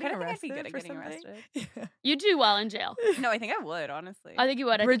 Yeah, are we I getting kinda think I'd be arrested good at for getting something? Yeah. You do well in jail. No, I think I would, honestly. I think you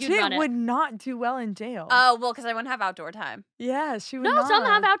would. I think you'd Bridget run it. would not do well in jail. Oh, well, because I wouldn't have outdoor time. yeah, she would No, not. some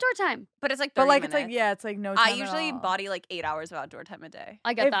have outdoor time. But it's like 30 But like minutes. it's like yeah, it's like no time I at usually all. body like 8 hours of outdoor time a day.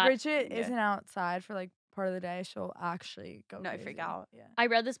 I get If that. Bridget Yeah. isn't outside for like part of the day, she'll actually go. No, I freak crazy. out. Yeah. I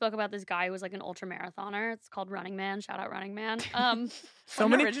read this book about this guy who was like an ultra marathoner. It's called Running Man. Shout out Running Man. So What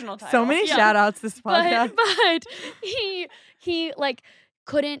an many original title. So many Yeah. shout outs this podcast. but he like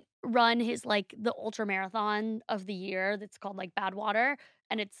couldn't run his like the ultra marathon of the year that's called like Badwater,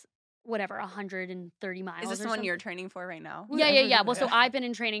 and it's whatever 130 miles. Is this or the one you're something. training for right now? Yeah, Whatever yeah. it Well, so is. I've been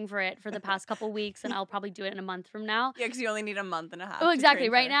in training for it for the past couple weeks, and I'll probably do it in a month from now. Yeah, because you only need a month and a half. Oh, to exactly.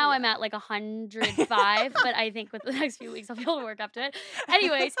 train Right for. now, Yeah. I'm at like 105, but I think with the next few weeks, I'll be able to work up to it.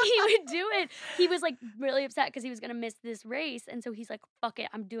 Anyways, he would do it. He was like really upset because he was going to miss this race. And so he's like, fuck it,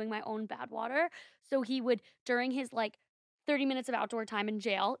 I'm doing my own Badwater. So he would, during his like 30 minutes of outdoor time in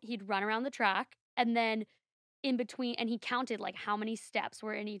jail, he'd run around the track and then in between, and he counted like how many steps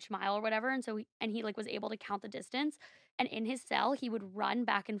were in each mile or whatever. And so he like was able to count the distance. And in his cell, he would run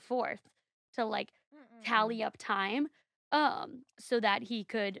back and forth to like tally up time so that he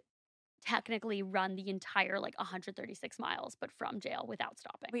could technically run the entire like 136 miles but from jail without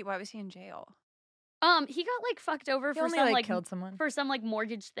stopping. Wait, why was he in jail? He got like fucked over He for only some like like killed someone. for some like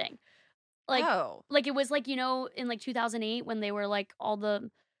mortgage thing. Like oh. like it was like, you know, in like 2008 when they were like all the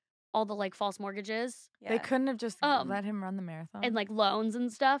like false mortgages Yeah. They couldn't have just Um, let him run the marathon. and like loans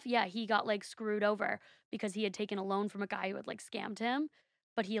and stuff. Yeah, he got like screwed over because he had taken a loan from a guy who had like scammed him,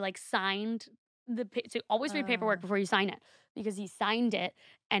 but he like signed so always read paperwork Oh. before you sign it because he signed it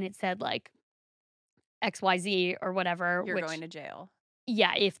and it said like XYZ or whatever. You're which, going to jail.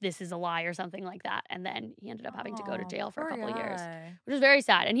 yeah, if this is a lie or something like that. And then he ended up having to go to Aw, jail for a poor couple of years, guy. which was very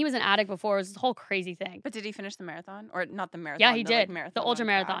sad. And he was an addict before. It was this whole crazy thing. But did he finish the marathon? Or not the marathon? Yeah, he the, like, did. marathon The ultra on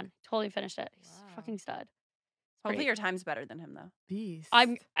track? marathon. Totally finished it. He's a Wow. fucking stud. Hopefully your time's better than him though. Beast.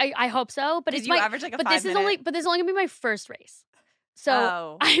 I hope so, but Did it's you my average like a but 5 this is minute? only gonna be my first race. So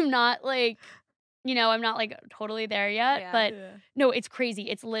Oh. I'm not like, I'm not like totally there yet. Yeah. But no, it's crazy.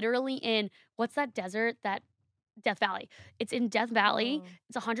 It's literally in what's that desert? That Death Valley. It's in Death Valley. Oh.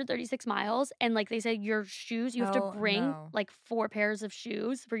 It's 136 miles, and like they said, your shoes you have to Hell bring no. like 4 pairs of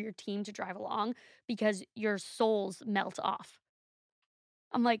shoes for your team to drive along because your soles melt off.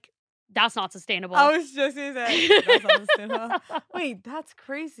 I'm like, that's not sustainable. I was just gonna say that's not sustainable. Wait, that's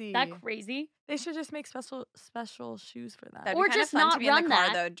crazy. that crazy? They should just make special shoes for that. That'd Or be kind just of fun not to be in run the car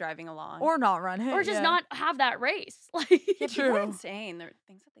that. though, driving along. Or not run it. Or just yeah. not have that race. Like People are True. insane. There are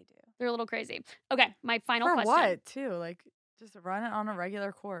things that they do. they're a little crazy. Okay, my final For question. what too? Like just run it on a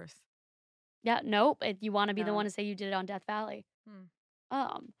regular course. Yeah, nope. You want to be the No. one to say you did it on Death Valley.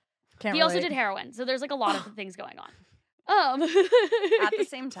 Can't He also relate. did heroin, so there's like a lot of things going on. At the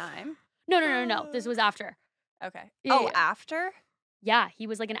same time. No. This was after. Okay. Yeah, Oh, yeah. after? Yeah, he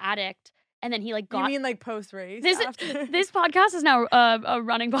was like an addict, and then he like got. You mean like post race? this this podcast is now a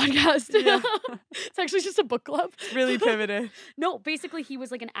running podcast. Yeah. It's actually just a book club. really pivoted. No, basically he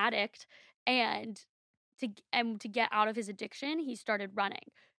was like an addict, and to get out of his addiction, he started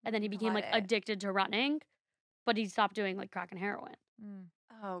running, and then he became like Got it. addicted to running, but he stopped doing like crack and heroin.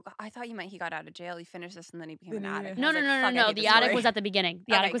 Oh, I thought you meant he got out of jail. He finished this and then he became Then an he- addict. No. I was like, fuck, I hate The this attic story. was at the beginning.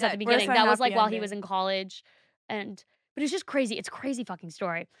 The Okay, attic was at the good. Where's beginning. my That was like happy while he was ending? in college, but it's just crazy. It's a crazy fucking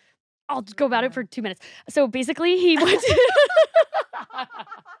story. I'll just go about it for 2 minutes. So basically, he went.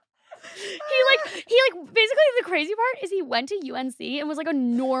 he basically the crazy part is he went to UNC and was like a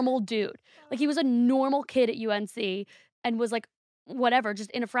normal dude. Like he was a normal kid at UNC and was like whatever,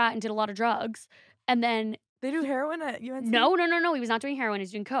 just in a frat and did a lot of drugs. And then They do heroin at UNC? no, he was not doing heroin. He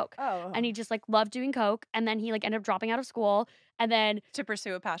was doing coke. Oh. And he just like loved doing coke. And then he like ended up dropping out of school. And then To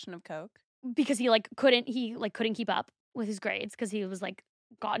pursue a passion of coke. because he couldn't keep up with his grades because he was like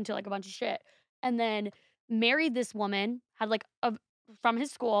got into like a bunch of shit. And then married this woman, had like from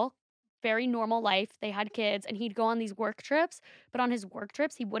his school, very normal life. They had kids, and he'd go on these work trips. But on his work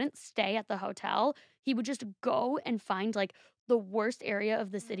trips, he wouldn't stay at the hotel. He would just go and find like the worst area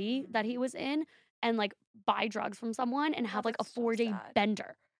of the city that he was in and like buy drugs from someone and have like a that's so 4-day sad.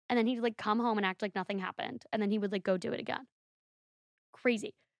 bender. And then he'd like come home and act like nothing happened. And then he would like go do it again.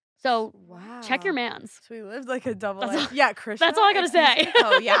 Crazy. So wow. check your mans. So he lived like a double That's life. all- Yeah, Krishna. That's all I gotta say.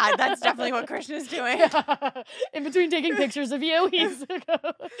 Oh, yeah. That's definitely what Christian is doing. In between taking pictures of you, he's In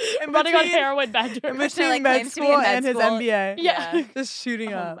running on between- heroin bender. In Krishna, between like, med claims to be in school med and his school. MBA. Yeah. Just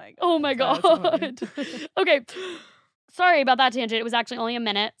shooting up. my God. Oh my That's god. funny. Okay. Sorry about that tangent. It was actually only a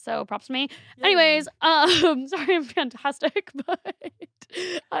minute, so props to me. Yay. Anyways, sorry, I'm fantastic, but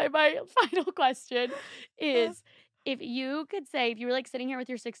my final question is if you were like sitting here with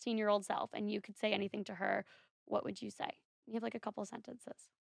your 16-year-old self and you could say anything to her, what would you say? You have like a couple of sentences.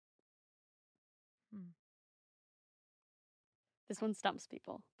 This one stumps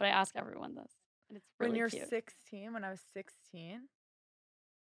people, but I ask everyone this. And it's really When you're cute. 16, when I was 16, I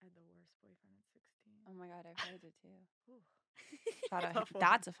had the worst boyfriend at 16. Oh my God, I've heard it too. Ooh. God,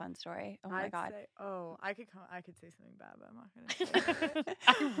 that's a fun story. Oh my I'd God. say, I could say something bad, but I'm not gonna say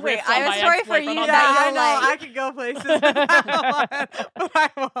it. Wait, ripped I on have a my story for ex-boyfriend you on Yeah, that I you'll know. like. I could go places with that one, but I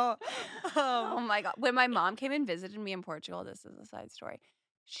won't. Oh my God. When my mom came and visited me in Portugal, this is a side story.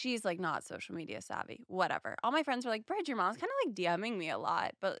 She's like not social media savvy, whatever. All my friends were like, Bridge, your mom's kind of like DMing me a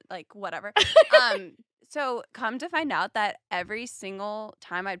lot, but like whatever. So come to find out that every single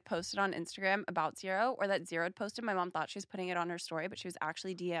time I'd posted on Instagram about Zero or that Zero had posted, my mom thought she was putting it on her story, but she was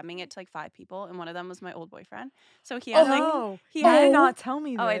actually DMing it to like 5 people. And one of them was my old boyfriend. So he had like, he you had did not tell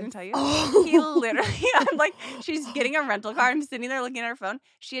me this. Oh, I didn't tell you? Oh. He literally, I'm like, she's getting a rental car. I'm sitting there looking at her phone.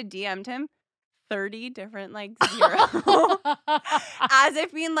 She had DM'd him 30 different, like, Zero. As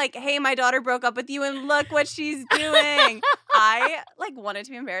if being like, hey, my daughter broke up with you and look what she's doing. I, like, wanted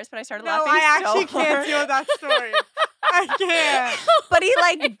to be embarrassed, but I started No, laughing I so actually can't hard. deal with that story. I can't. But he,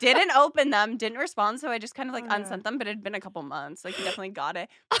 like, didn't open them, didn't respond, so I just kind of, like, Oh, yeah. unsent them, but it had been a couple months. Like, he definitely got it.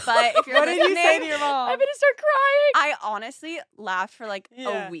 But if you're What did you say to listening, your mom? I'm gonna start crying. I honestly laughed for, like,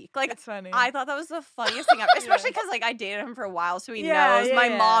 Yeah, a week. Like, it's funny. I thought that was the funniest thing ever, especially because like I dated him for a while, so he Yeah, knows yeah, my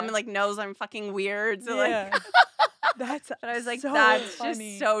yeah. mom and like knows I'm fucking weird. So like, Yeah. That's but I was like, so that's funny.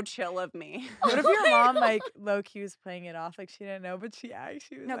 just so chill of me. What if your mom like low key was playing it off like she didn't know, but she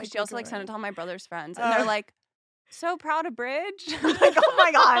actually was No, like because she also like looking sent it to around? all my brother's friends, and they're Oh. like, so proud of Bridge. I'm like, oh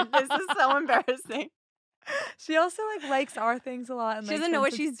my god, this is so embarrassing. She also like likes our things a lot. And She like, doesn't know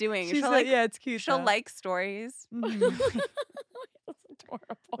what sends us- she's doing. She's she'll like, like, yeah, it's cute. she'll though. like stories. Mhm. That's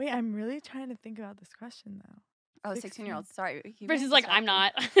adorable. Wait, I'm really trying to think about this question though. Oh, 16. 16-year-olds. Sorry. keep Bridge me is like, I'm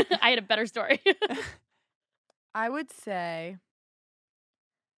distracted. not. I had a better story. I would say,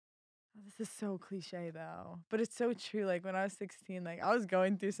 this is so cliche though, but it's so true. Like when I was 16, like I was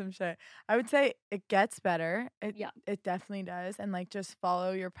going through some shit. I would say it gets better. It definitely does. And like just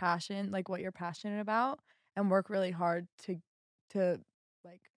follow your passion, like what you're passionate about, and work really hard to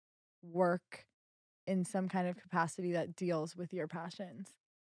like work in some kind of capacity that deals with your passions.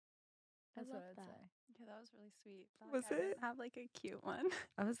 I That's love what I'd that. say. Yeah, that was really sweet. Was I didn't it? have like a cute one.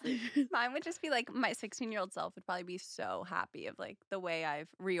 I was like, Mine would just be like my 16-year-old self would probably be so happy of like the way I've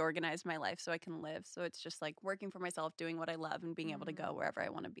reorganized my life so I can live. So it's just like working for myself, doing what I love, and being able to go wherever I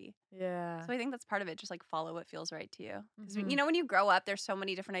want to be. yeah. So I think that's part of it. Just like follow what feels right to you. Because Mhm. you know, when you grow up, there's so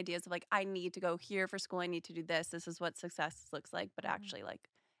many different ideas of like, I need to go here for school. I need to do this. This is what success looks like. But Mhm. actually, like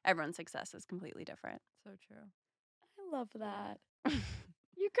everyone's success is completely different. So true. I love that.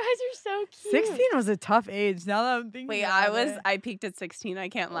 You guys are so cute. 16 was a tough age. Now that I'm thinking Wait, about it. I peaked at 16. I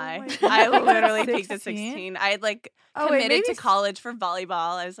can't Oh lie. my I God. literally peaked at 16? 16. I had like Oh, wait, committed maybe to s- college for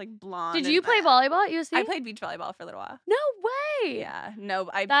volleyball. I was like blonde. Did and you play volleyball at USC? I played beach volleyball for a little while. No way. Yeah, no,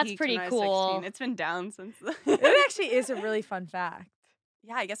 I That's peaked pretty when I was cool. 16. It's been down since. It actually is a really fun fact.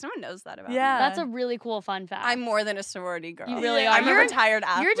 Yeah, I guess no one knows that about me. Yeah. That's a really cool fun fact. I'm more than a sorority girl. You really Yeah. are. I'm You're a retired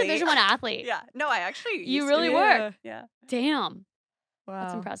athlete. You're a Division I athlete. Yeah, no, I actually. You used really to be. were. Yeah. Damn. Wow.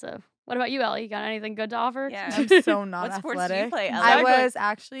 That's impressive. What about you, Ellie? You got anything good to offer? Yeah. I'm so not What sports do athletic. you play, Ellie? I Exactly. was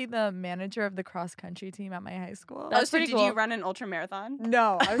actually the manager of the cross country team at my high school. That's Oh, so pretty did you cool. run an ultra marathon?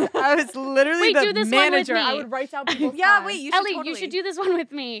 No, I was literally Wait, do the this one with manager. I me. would write down people's Yeah, time. wait, you should Ellie, totally. you should do this one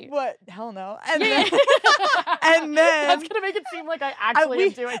with me. What? Hell no. And Yeah, then, and then That's gonna make it seem like I actually we-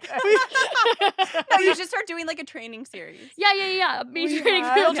 am doing we- it. No, you should start doing like a training series. Yeah. Me We training for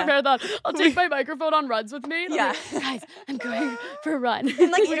the have- ultra marathon. I'll take my microphone on runs with me. And Yeah. I'm like, guys, I'm going for a run.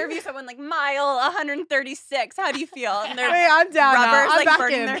 And like interview someone like mile 136. How do you feel? And they're Wait, I'm down now. rubbers, I'm like, back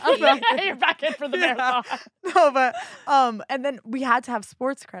burning in. their I'm feet. back in. You're back in for the Yeah. marathon. No, but and then we had to have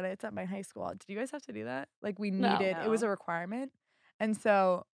sports credits at my high school. Did you guys have to do that? Like we No. needed it was a No. requirement. And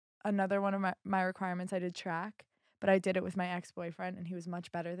so another one of my requirements, I did track, but I did it with my ex-boyfriend and he was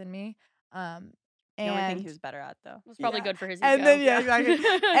much better than me. The only thing And he was better at though. It was probably Yeah. good for his And ego. then yeah, exactly. And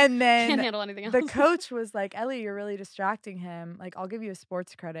Can't then handle anything else. the coach was like, "Ellie, you're really distracting him. Like I'll give you a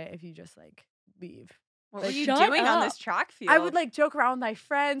sports credit if you just like leave." What Like, were you shut doing on up. this track field? I would like joke around with my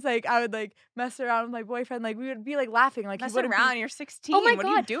friends, like I would like mess around with my boyfriend, like we would be like laughing, like mess he wouldn't around. Be, You're 16. Oh my what are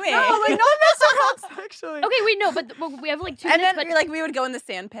you God. doing? no, like not mess around sexually. Okay, wait, no, but we have like 2 And minutes. then But You're like we would go in the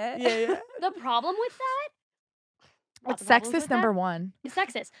sand pit. Yeah. the problem with that, It's the problems with sexist that number one. is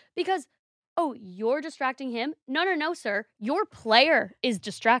sexist because you're distracting him. No, sir. Your player is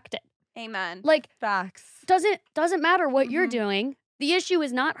distracted. Amen. Like Facts. doesn't matter what you're Mhm. doing. The issue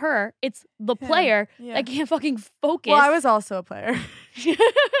is not her. It's the Him. player Yeah. that can't fucking focus. Well, I was also a player.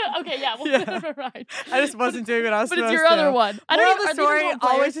 okay, yeah, well, Yeah. right. I just wasn't doing what I was But it's supposed your to. other one. I Moral don't of even, the are story, these all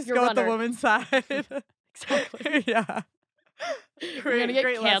always players? just Your go with the runner. woman's side. Exactly. Yeah. We're gonna get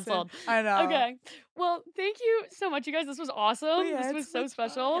lesson. canceled. I know. Okay. Well, thank you so much, you guys. This was awesome. yeah, this it's was so so fun.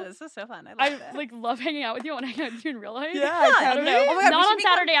 special. Yeah, this is so fun. I I love it. like love hanging out with you. I want to hang out with you in real life. Yeah, Yeah, can I don't we? know. Oh my God, we Not should on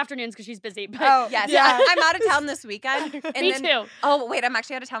become- Saturday afternoons because she's busy. But Oh, Yes, yeah. I'm out of town this weekend. And me then, too. Oh wait, I'm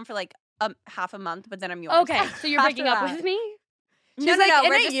actually out of town for like half a month, but then I'm yours. Okay, so you're After breaking up that. with me? She's No, no, like, no, in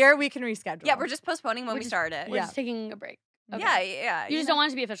we're a just- year we can reschedule. Yeah, we're just postponing when We're we just- start it. We're Yeah. just taking a break. Okay. Yeah. You just don't want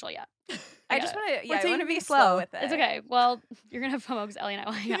it to be official yet. I get just it. want to. We're Yeah, I want taking to it be slow. slow with it. It's okay. Well, you're gonna have FOMO because Ellie and I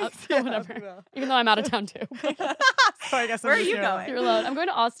will hang out. So Yeah, whatever. we will. Even though I'm out of town too. So I guess I'm Where are just you gonna- going? You're alone. I'm going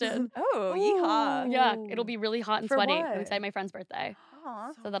to Austin. Oh, yeehaw! Yeah, it'll be really hot and For sweaty. what? I'm excited. My friend's birthday,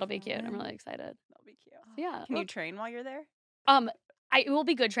 Aw, so that'll be cute. I'm fun. really excited. that'll be cute. Yeah. Can you train while you're there? It will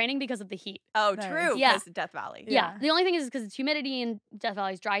be good training because of the heat. Oh, Nice. true. Yeah. Because Death Valley. Yeah. Yeah. The only thing is because it's humidity and Death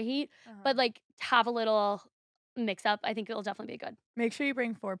Valley's dry heat, but like have a little mix up. I think it'll definitely be good. Make sure you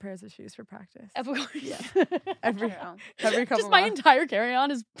bring 4 pairs of shoes for practice. Of course. Yeah. Every True. every couple Just my months. entire carry-on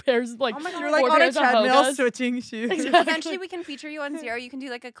is pairs like Oh my God, You're 4 like on a pairs of treadmill Hogas. switching shoes. Exactly. Eventually, we can feature you on Zero. You can do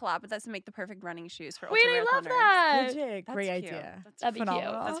like a collab with us and make the perfect running shoes for Wait, I ultra love marathoners. that. Legit, That's great cute. idea. That's That'd be cute.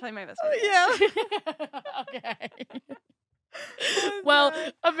 phenomenal. That's probably my best. Oh, idea. yeah. Okay. Oh, Well,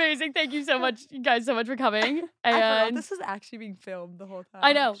 God. amazing. Thank you so much, you guys, so much for coming. I forgot And this was actually being filmed the whole time.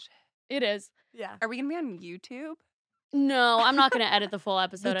 I know. it is. Yeah. Are we gonna be on YouTube? No, I'm not going to edit the full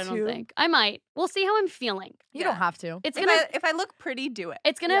episode. I don't tube? think I might. We'll see how I'm feeling. You Yeah. don't have to. It's If gonna. if I look pretty, do it.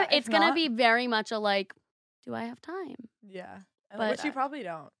 It's gonna. Yeah, if it's gonna not- be very much a like. Do I have time? Yeah. I But- like Which you that. probably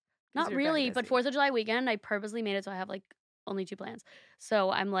don't. 'cause Not you're very really, but busy. 4th of July weekend, I purposely made it so I have like only 2 plans.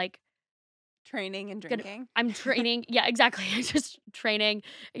 So I'm like, Training and Gonna- drinking. I'm training. Yeah, exactly. I'm just training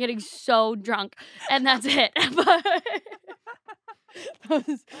and getting so drunk, and that's it. But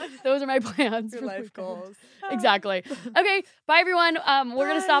those are my plans. Your for the life weekend. goals. Exactly. Okay, bye everyone. We're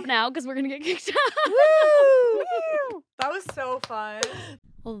gonna stop now because we're gonna get kicked out. Woo! That was so fun.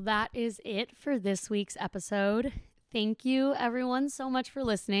 Well, that is it for this week's episode. Thank you everyone so much for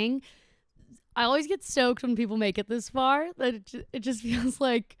listening. I always get stoked when people make it this far. That it just feels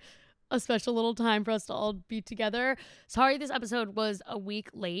like a special little time for us to all be together. Sorry this episode was a week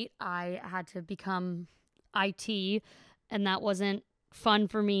late. I had to become IT, and that wasn't fun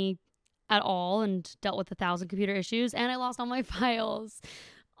for me at all, and dealt with 1,000 computer issues, and I lost all my files.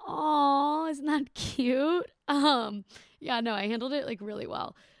 Oh, isn't that cute? Yeah, no, I handled it like really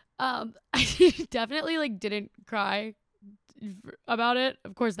well. I definitely like didn't cry about it.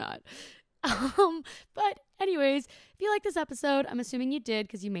 Of course not. But anyways, if you like this episode, I'm assuming you did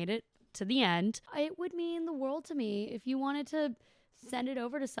because you made it to the end. It would mean the world to me if you wanted to send it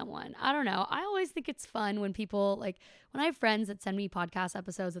over to someone. I don't know. I always think it's fun when people like, when I have friends that send me podcast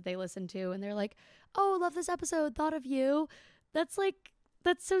episodes that they listen to and they're like, oh, love this episode, thought of you. That's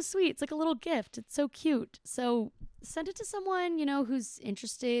so sweet. It's like a little gift. It's so cute. So send it to someone, you know, who's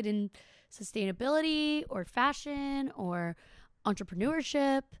interested in sustainability or fashion or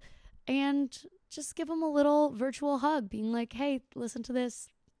entrepreneurship, and just give them a little virtual hug being like, hey, listen to this,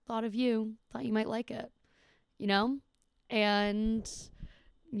 thought of you, thought you might like it, you know? And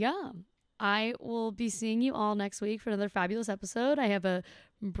yeah, I will be seeing you all next week for another fabulous episode. I have a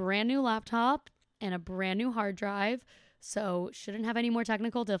brand new laptop and a brand new hard drive, so shouldn't have any more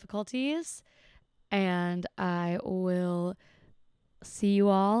technical difficulties. And I will see you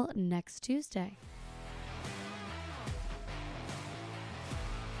all next Tuesday.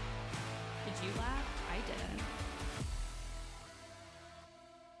 Did you laugh?